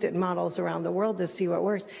 we looked at models around the world to see what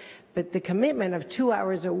works. But the commitment of 2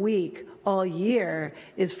 hours a week all year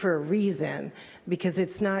is for a reason, because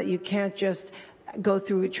it's not, you can't just go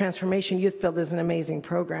through transformation. Youth Build is an amazing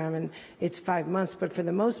program, and it's 5 months, but for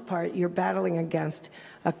the most part, you're battling against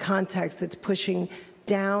a context that's pushing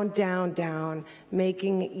down, down, down,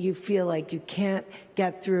 making you feel like you can't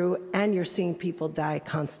get through, and you're seeing people die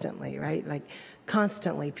constantly, right? Like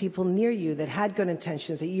constantly, people near you that had good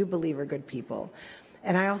intentions that you believe are good people.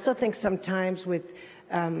 And I also think sometimes with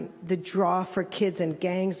the draw for kids in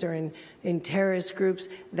gangs or in terrorist groups,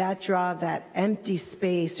 that draw, that empty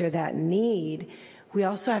space or that need, we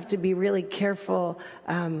also have to be really careful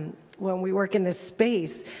when we work in this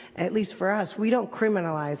space. At least for us, we don't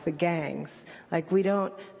criminalize the gangs. Like, we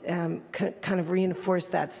don't kind of reinforce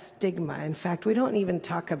that stigma. In fact, we don't even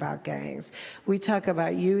talk about gangs. We talk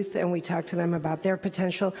about youth, and we talk to them about their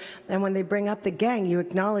potential. And when they bring up the gang, you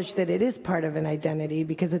acknowledge that it is part of an identity,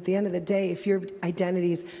 because at the end of the day, if your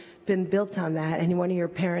identity's been built on that, and one of your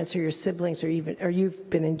parents or your siblings or you've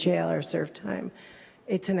been in jail or served time,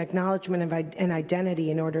 it's an acknowledgement of an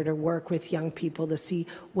identity in order to work with young people to see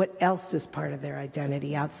what else is part of their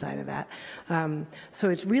identity outside of that. So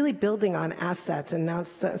it's really building on assets and not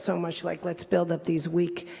so much like let's build up these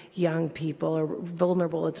weak young people or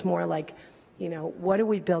vulnerable. It's more like, you know, what do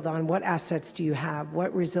we build on? What assets do you have?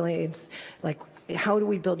 What resilience, like how do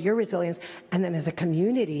we build your resilience? And then as a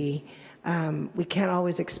community, we can't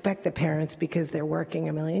always expect the parents because they're working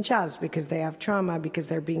a million jobs, because they have trauma, because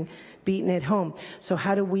they're being beaten at home. So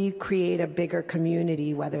how do we create a bigger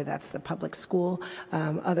community, whether that's the public school,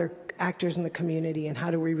 other actors in the community, and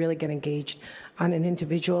how do we really get engaged on an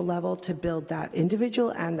individual level to build that individual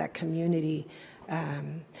and that community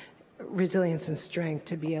resilience and strength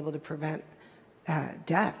to be able to prevent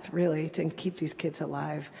death, really, to keep these kids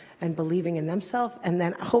alive and believing in themselves, and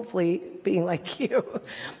then hopefully being like you,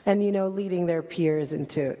 and you know, leading their peers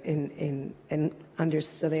into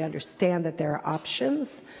so they understand that there are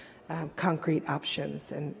options, concrete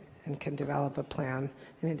options, and can develop a plan,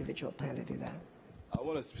 an individual plan to do that.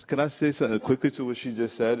 Can I say something quickly to what she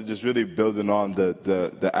just said? Just really building on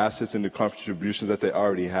the assets and the contributions that they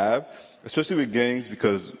already have, especially with gangs,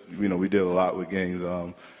 because you know we did a lot with gangs.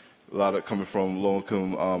 A lot of coming from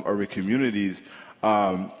low-income urban communities.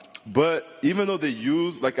 But even though they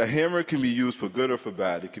use, like a hammer can be used for good or for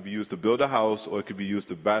bad. It could be used to build a house or it could be used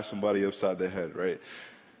to bash somebody upside the head, right?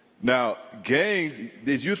 Now, gangs,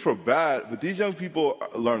 they're used for bad, but these young people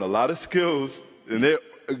learn a lot of skills, and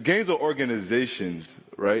gangs are organizations,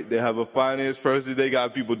 right? They have a finance person, they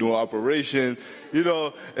got people doing operations, you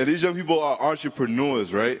know, and these young people are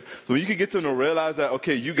entrepreneurs, right? So you can get them to realize that,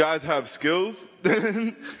 okay, you guys have skills,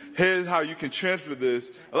 here's how you can transfer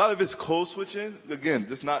this. A lot of it's code switching. Again,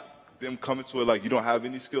 just not them coming to it like you don't have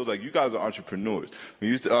any skills. Like, you guys are entrepreneurs.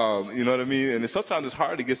 You know what I mean? And sometimes it's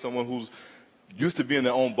hard to get someone who's used to being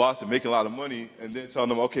their own boss and making a lot of money, and then telling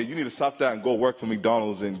them, okay, you need to stop that and go work for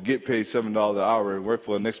McDonald's and get paid $7 an hour and work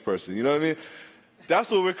for the next person. You know what I mean?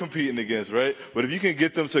 That's what we're competing against, right? But if you can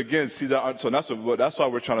get them to, again, see that, so that's why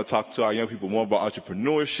we're trying to talk to our young people more about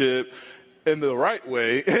entrepreneurship in the right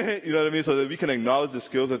way, you know what I mean? So that we can acknowledge the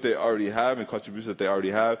skills that they already have and contributions that they already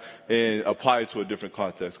have and apply it to a different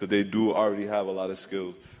context, because they do already have a lot of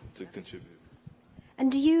skills to contribute.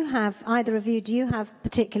 And do you have, either of you, do you have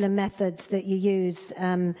particular methods that you use?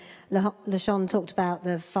 LaShawn talked about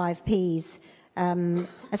the 5 Ps.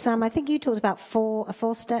 Assam, I think you talked about a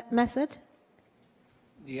 4-step method?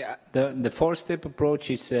 Yeah, the 4-step approach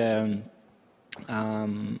is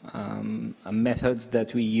methods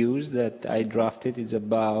that we use that I drafted. It's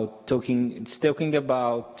talking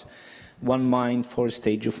about one mind, 4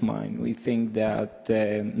 stage of mind. We think that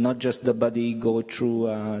not just the body go through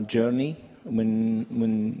a journey when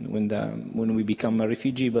we become a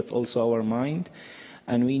refugee, but also our mind,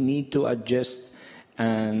 and we need to adjust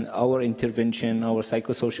our intervention, our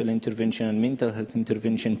psychosocial intervention and mental health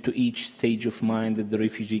intervention to each stage of mind that the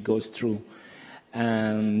refugee goes through.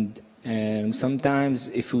 And sometimes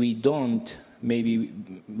if we don't, maybe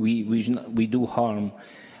we do harm.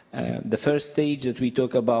 The first stage that we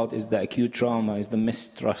talk about is the acute trauma, is the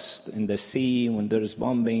mistrust in the sea, when there is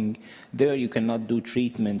bombing. There you cannot do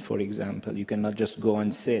treatment, for example. You cannot just go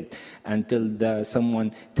and sit until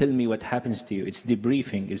someone tell me what happens to you. It's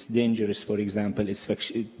debriefing. It's dangerous, for example. It's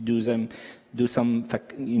fix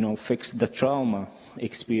the trauma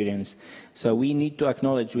experience. So we need to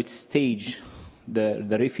acknowledge which stage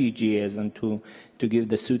the refugee is and to give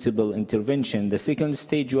the suitable intervention. The second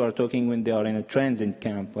stage, you are talking when they are in a transit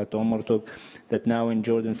camp. But Omar talked that now in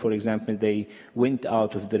Jordan, for example, they went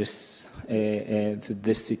out of this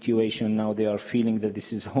situation. Now they are feeling that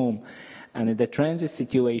this is home. And in the transit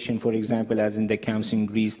situation, for example, as in the camps in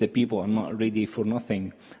Greece, the people are not ready for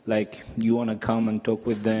nothing. Like, you want to come and talk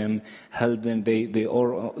with them, help them. They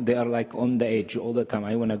are like on the edge all the time.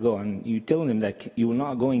 I want to go. And you tell them that you are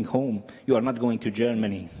not going home. You are not going to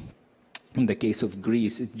Germany. In the case of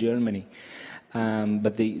Greece, it's Germany.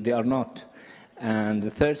 But they are not. And the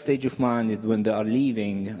third stage of mind is when they are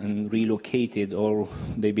leaving and relocated, or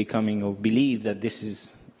they becoming or believe that this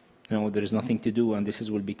is, there is nothing to do and this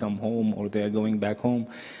will become home, or they are going back home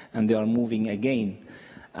and they are moving again.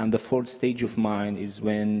 And the fourth stage of mind is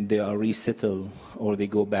when they are resettled or they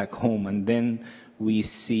go back home, and then we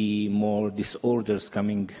see more disorders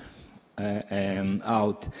coming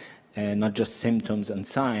out, not just symptoms and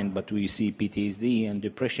signs, but we see PTSD and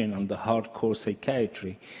depression and the hardcore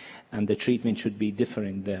psychiatry, and the treatment should be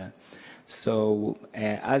different there. So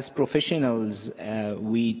as professionals,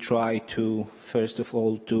 we try to, first of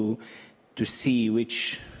all, to see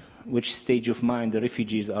which which stage of mind the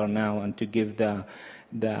refugees are now and to give the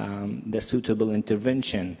suitable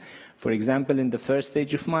intervention. For example, in the first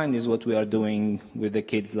stage of mind is what we are doing with the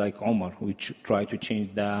kids like Omar, which try to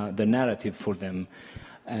change the narrative for them.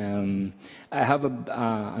 I have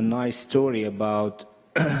a nice story about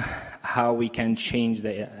how we can change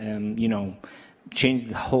the, change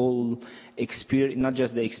the whole experience, not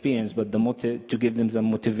just the experience, but to give them some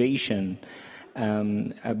motivation.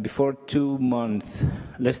 Before 2 months,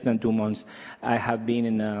 less than 2 months, I have been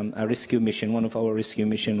in a rescue mission, one of our rescue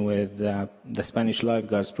mission with the Spanish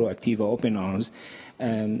lifeguards, Proactiva Open Arms,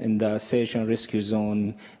 in the search and rescue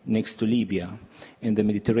zone next to Libya, in the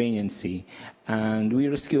Mediterranean Sea. And we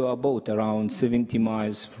rescue a boat around 70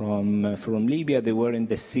 miles from Libya. They were in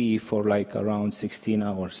the sea for like around 16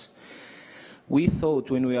 hours. We thought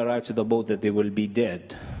when we arrived to the boat that they will be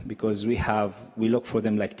dead because we looked for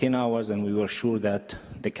them like 10 hours and we were sure that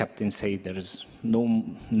the captain said there is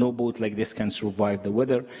no boat like this can survive the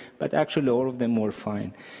weather, but actually all of them were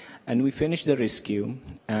fine. And we finished the rescue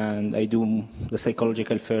and I do the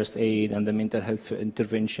psychological first aid and the mental health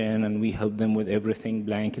intervention and we help them with everything,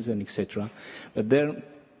 blankets and etc. But there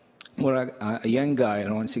were a young guy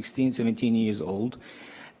around 16, 17 years old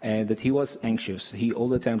that he was anxious. He all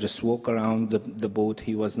the time just walked around the boat.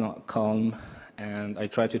 He was not calm. And I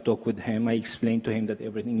tried to talk with him. I explained to him that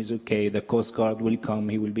everything is okay. The Coast Guard will come.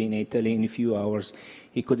 He will be in Italy in a few hours.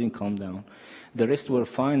 He couldn't calm down. The rest were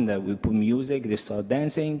fine. That we put music. They started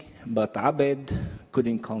dancing. But Abed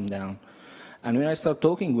couldn't calm down. And when I start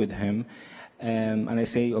talking with him, and I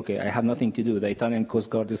say, okay, I have nothing to do. The Italian Coast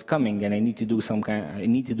Guard is coming, and I need to do I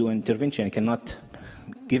need to do an intervention. I cannot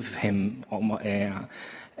give him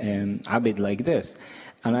Abed like this.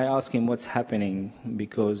 And I asked him what's happening,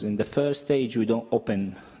 because in the first stage we don't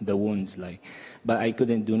open the wounds, but I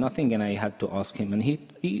couldn't do nothing and I had to ask him. And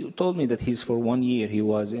he told me that for 1 year he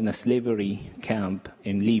was in a slavery camp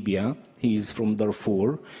in Libya. He's from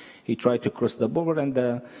Darfur. He tried to cross the border and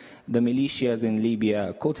the militias in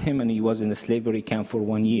Libya caught him and he was in a slavery camp for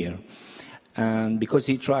 1 year. And because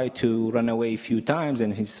he tried to run away a few times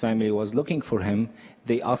and his family was looking for him,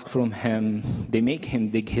 they asked from him, they make him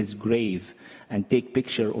dig his grave and take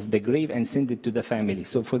picture of the grave and send it to the family.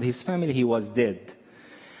 So for his family, he was dead.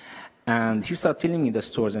 And he started telling me the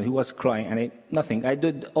stories and he was crying and nothing. I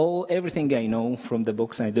did everything I know from the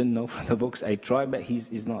books. I didn't know from the books. I tried, but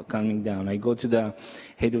he's not calming down. I go to the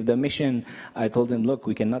head of the mission. I told him, look,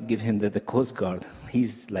 we cannot give him the Coast Guard.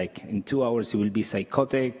 He's like, in 2 hours, he will be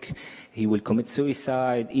psychotic. He will commit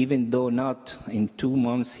suicide. Even though not in 2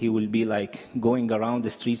 months, he will be like going around the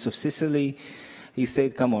streets of Sicily. He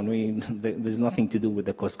said, come on, there's nothing to do with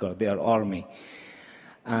the Coast Guard. They are army.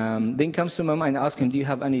 Then comes to my mind, I ask him, do you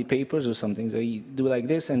have any papers or something? So he do like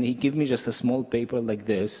this, and he give me just a small paper like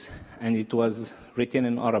this, and it was written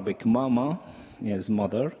in Arabic, Mama, yes,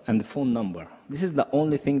 mother, and the phone number. This is the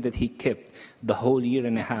only thing that he kept the whole year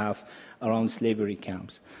and a half around slavery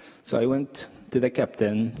camps. So I went to the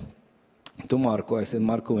captain, to Marco. I said,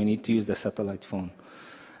 Marco, we need to use the satellite phone.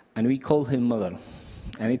 And we called him mother.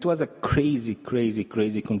 And it was a crazy, crazy,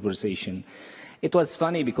 crazy conversation. It was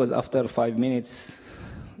funny because after 5 minutes,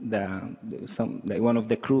 one of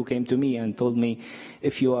the crew came to me and told me,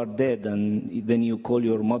 if you are dead and then you call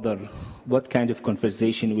your mother, what kind of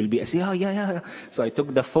conversation will be? I said, oh, yeah. So I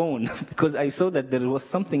took the phone because I saw that there was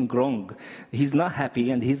something wrong. He's not happy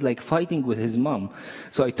and he's like fighting with his mom.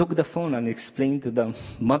 So I took the phone and explained to the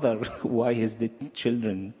mother why the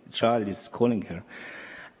child is calling her.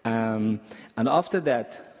 And after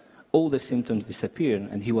that, all the symptoms disappeared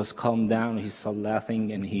and he was calmed down, he started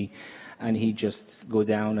laughing and he just go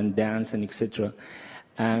down and dance and etc.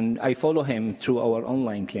 And I follow him through our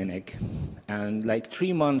online clinic. And like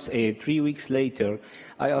 3 weeks later,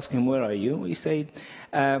 I asked him, where are you? He said,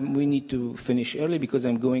 we need to finish early because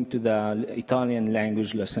I'm going to the Italian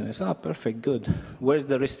language lesson. I said, oh, perfect, good. Where's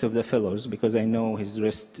the rest of the fellows? Because I know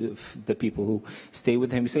the people who stay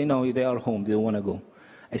with him. He said, no, they are home, they don't want to go.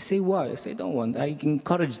 I say, why? I say, don't want. I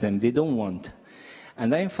encourage them, they don't want.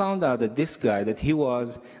 And I found out that this guy, that he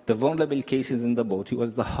was the vulnerable cases in the boat, he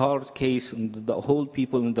was the hard case, the whole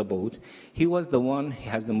people in the boat. He was the one, he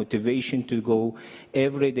has the motivation to go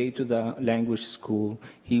every day to the language school.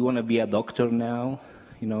 He want to be a doctor now,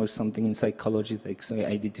 something in psychology, like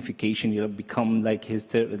identification, become like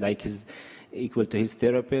his equal to his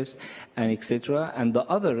therapist, and etc. And the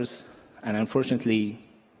others, and unfortunately,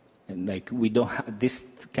 we don't have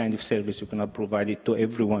this kind of service, we cannot provide it to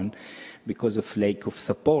everyone because of lack of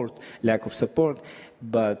support.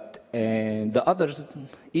 But the others,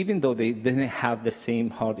 even though they didn't have the same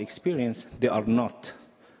hard experience, they are not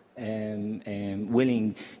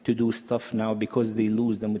willing to do stuff now because they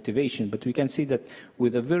lose the motivation. But we can see that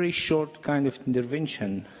with a very short kind of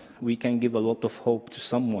intervention, we can give a lot of hope to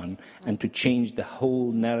someone and to change the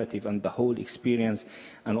whole narrative and the whole experience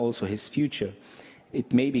and also his future.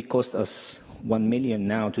 It maybe cost us 1 million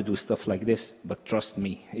now to do stuff like this, but trust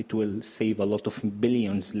me, it will save a lot of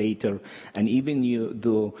billions later. And even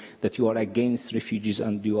though that you are against refugees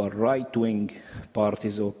and you are right-wing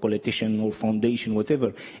parties or politician or foundation,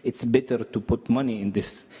 whatever, it's better to put money in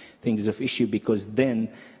these things of issue, because then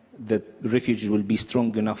the refugees will be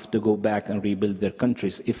strong enough to go back and rebuild their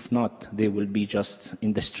countries. If not, they will be just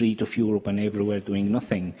in the street of Europe and everywhere doing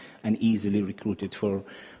nothing and easily recruited for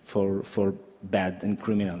bad and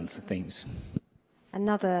criminal things.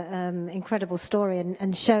 Another incredible story,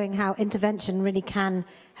 and showing how intervention really can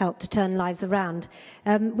help to turn lives around.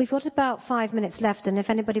 We've got about 5 minutes left, and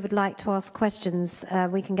if anybody would like to ask questions,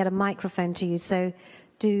 we can get a microphone to you, so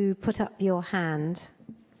do put up your hand.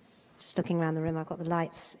 Just looking around the room, I've got the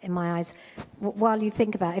lights in my eyes. While you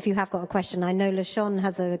think about it, if you have got a question, I know LaShawn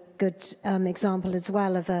has a good example as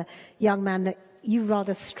well of a young man that you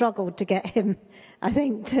rather struggled to get him, I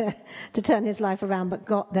think, to turn his life around, but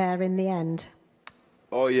got there in the end.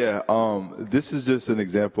 Oh, yeah. This is just an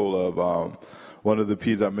example of one of the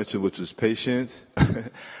P's I mentioned, which was patience.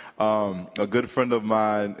 A good friend of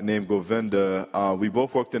mine named Govinda, we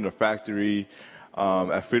both worked in a factory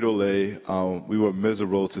at Frito-Lay. We were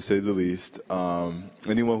miserable, to say the least.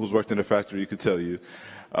 Anyone who's worked in a factory could tell you.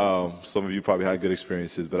 Some of you probably had good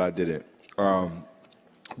experiences, but I didn't.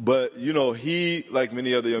 But, you know, he, like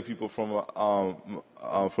many other young people from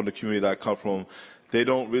the community that I come from, we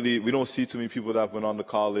don't see too many people that went on to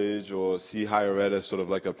college or see higher ed as sort of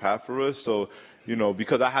like a path for us. So, you know,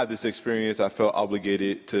 because I had this experience, I felt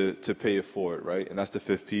obligated to pay it forward, right? And that's the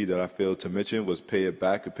 5th P that I failed to mention, was pay it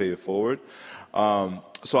back and pay it forward.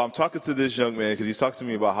 So I'm talking to this young man because he's talking to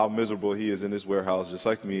me about how miserable he is in this warehouse, just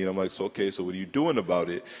like me. And I'm like, so, okay, so what are you doing about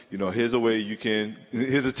it? You know, here's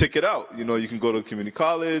a ticket out. You know, you can go to community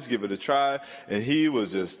college, give it a try. And he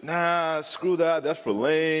was just, nah, screw that. That's for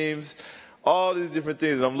lames. All these different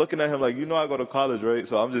things. And I'm looking at him like, you know, I go to college, right?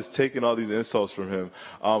 So I'm just taking all these insults from him.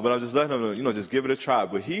 But I'm just letting him know, you know, just give it a try.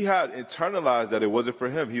 But he had internalized that it wasn't for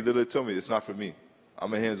him. He literally told me, it's not for me.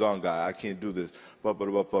 I'm a hands-on guy. I can't do this.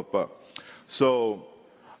 So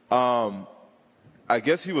I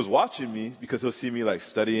guess he was watching me because he'll see me like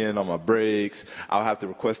studying on my breaks. I'll have to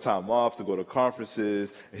request time off to go to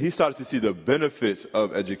conferences. And he started to see the benefits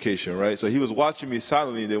of education, right? So he was watching me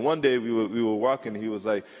silently. And then one day we were walking and he was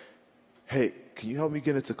like, hey, can you help me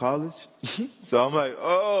get into college? So I'm like,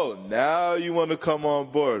 oh, now you want to come on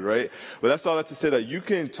board, right? But that's all I have to say, that you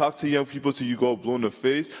can talk to young people till you go blue in the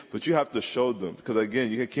face, but you have to show them. Because, again,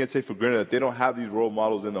 you can't take for granted that they don't have these role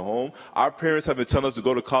models in the home. Our parents have been telling us to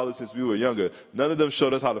go to college since we were younger. None of them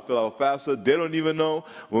showed us how to fill out FAFSA. They don't even know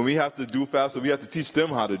when we have to do FAFSA, we have to teach them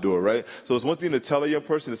how to do it, right? So it's one thing to tell a young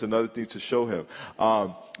person, it's another thing to show him.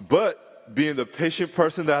 But being the patient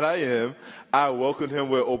person that I am, I welcomed him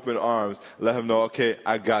with open arms, let him know, okay,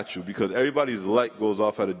 I got you. Because everybody's light goes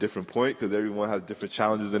off at a different point, because everyone has different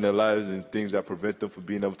challenges in their lives and things that prevent them from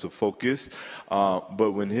being able to focus.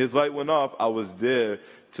 But when his light went off, I was there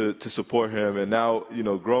to support him. And now, you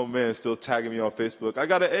know, grown men still tagging me on Facebook. I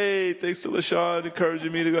got an A, thanks to LaShawn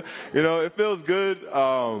encouraging me to go. You know, it feels good.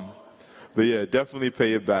 But yeah, definitely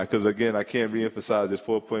pay it back. Because again, I can't reemphasize it's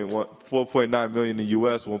 4.9 million in the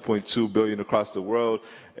U.S., 1.2 billion across the world,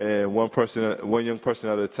 and one young person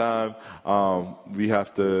at a time. We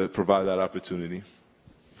have to provide that opportunity.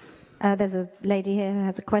 There's a lady here who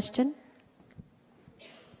has a question.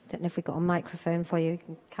 Don't know if we've got a microphone for you. You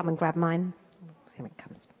can come and grab mine. Here it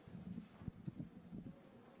comes.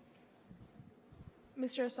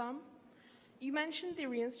 Mr. Assam, you mentioned the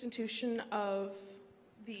reinstitution of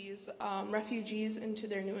these refugees into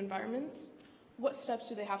their new environments. What steps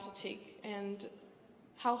do they have to take, and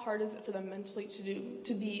how hard is it for them mentally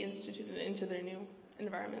to be instituted into their new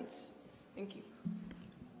environments? Thank you.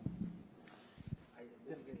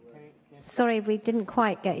 Sorry, we didn't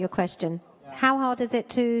quite get your question. Yeah. How hard is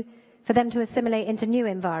it for them to assimilate into new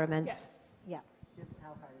environments? Yes. Yeah.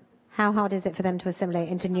 How hard is it for them to assimilate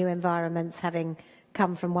into new environments, having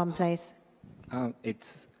come from one place?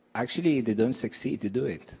 It's actually, they don't succeed to do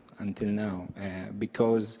it until now,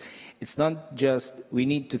 because it's not just, we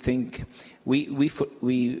need to think, we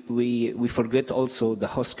forget also the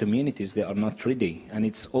host communities. They are not ready, and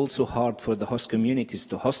it's also hard for the host communities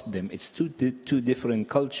to host them. It's two different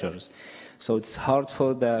cultures. So it's hard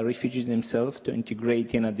for the refugees themselves to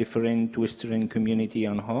integrate in a different Western community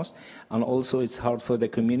and host, and also it's hard for the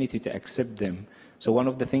community to accept them. So one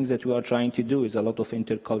of the things that we are trying to do is a lot of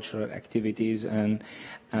intercultural activities and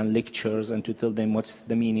lectures, and to tell them what's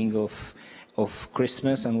the meaning of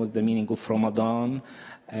Christmas and what's the meaning of Ramadan.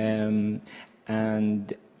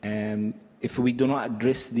 If we do not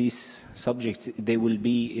address these subjects, they will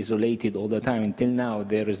be isolated all the time. Until now,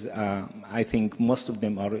 there is, I think most of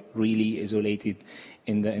them are really isolated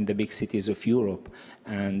in the big cities of Europe.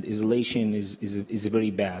 And isolation is very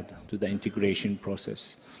bad to the integration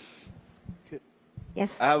process.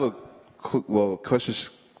 Yes. I have a question,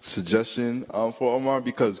 suggestion for Omar,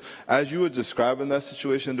 because as you were describing that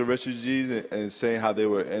situation, the refugees, and saying how they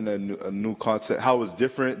were in a new context, how it was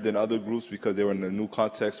different than other groups because they were in a new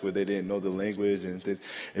context where they didn't know the language, and it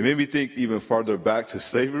made me think even farther back to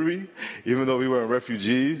slavery. Even though we were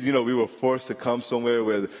refugees, you know, we were forced to come somewhere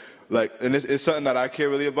where, like, and it's something that I care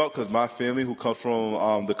really about, because my family, who comes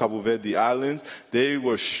from the Cabo Verde Islands, they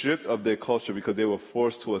were stripped of their culture because they were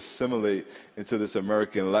forced to assimilate into this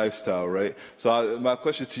American lifestyle, right? So my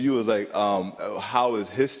question to you is, like, how is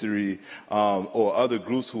history or other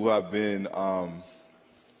groups who have been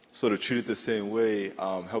sort of treated the same way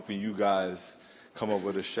helping you guys come up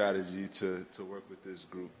with a strategy to work with this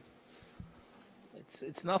group?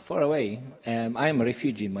 It's not far away. I am a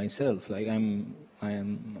refugee myself. Like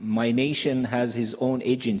my nation has his own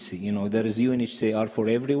agency. You know, there is UNHCR for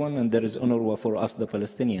everyone, and there is UNRWA for us, the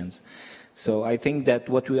Palestinians. So I think that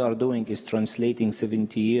what we are doing is translating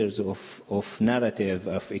 70 years of narrative,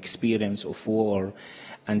 of experience of war,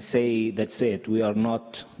 and say, that's it, we are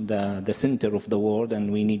not the center of the world,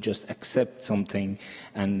 and we need just accept something,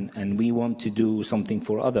 and we want to do something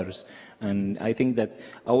for others. And I think that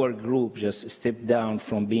our group just stepped down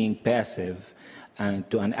from being passive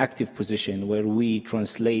to an active position where we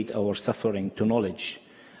translate our suffering to knowledge.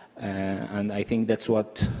 And I think that's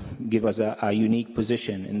what gives us a unique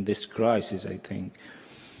position in this crisis, I think.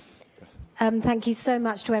 Thank you so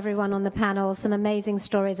much to everyone on the panel. Some amazing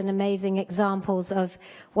stories and amazing examples of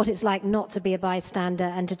what it's like not to be a bystander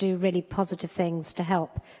and to do really positive things to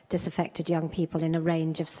help disaffected young people in a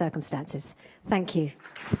range of circumstances. Thank you.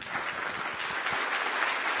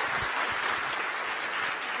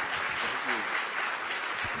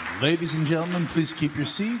 Ladies and gentlemen, please keep your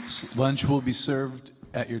seats. Lunch will be served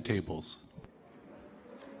at your tables.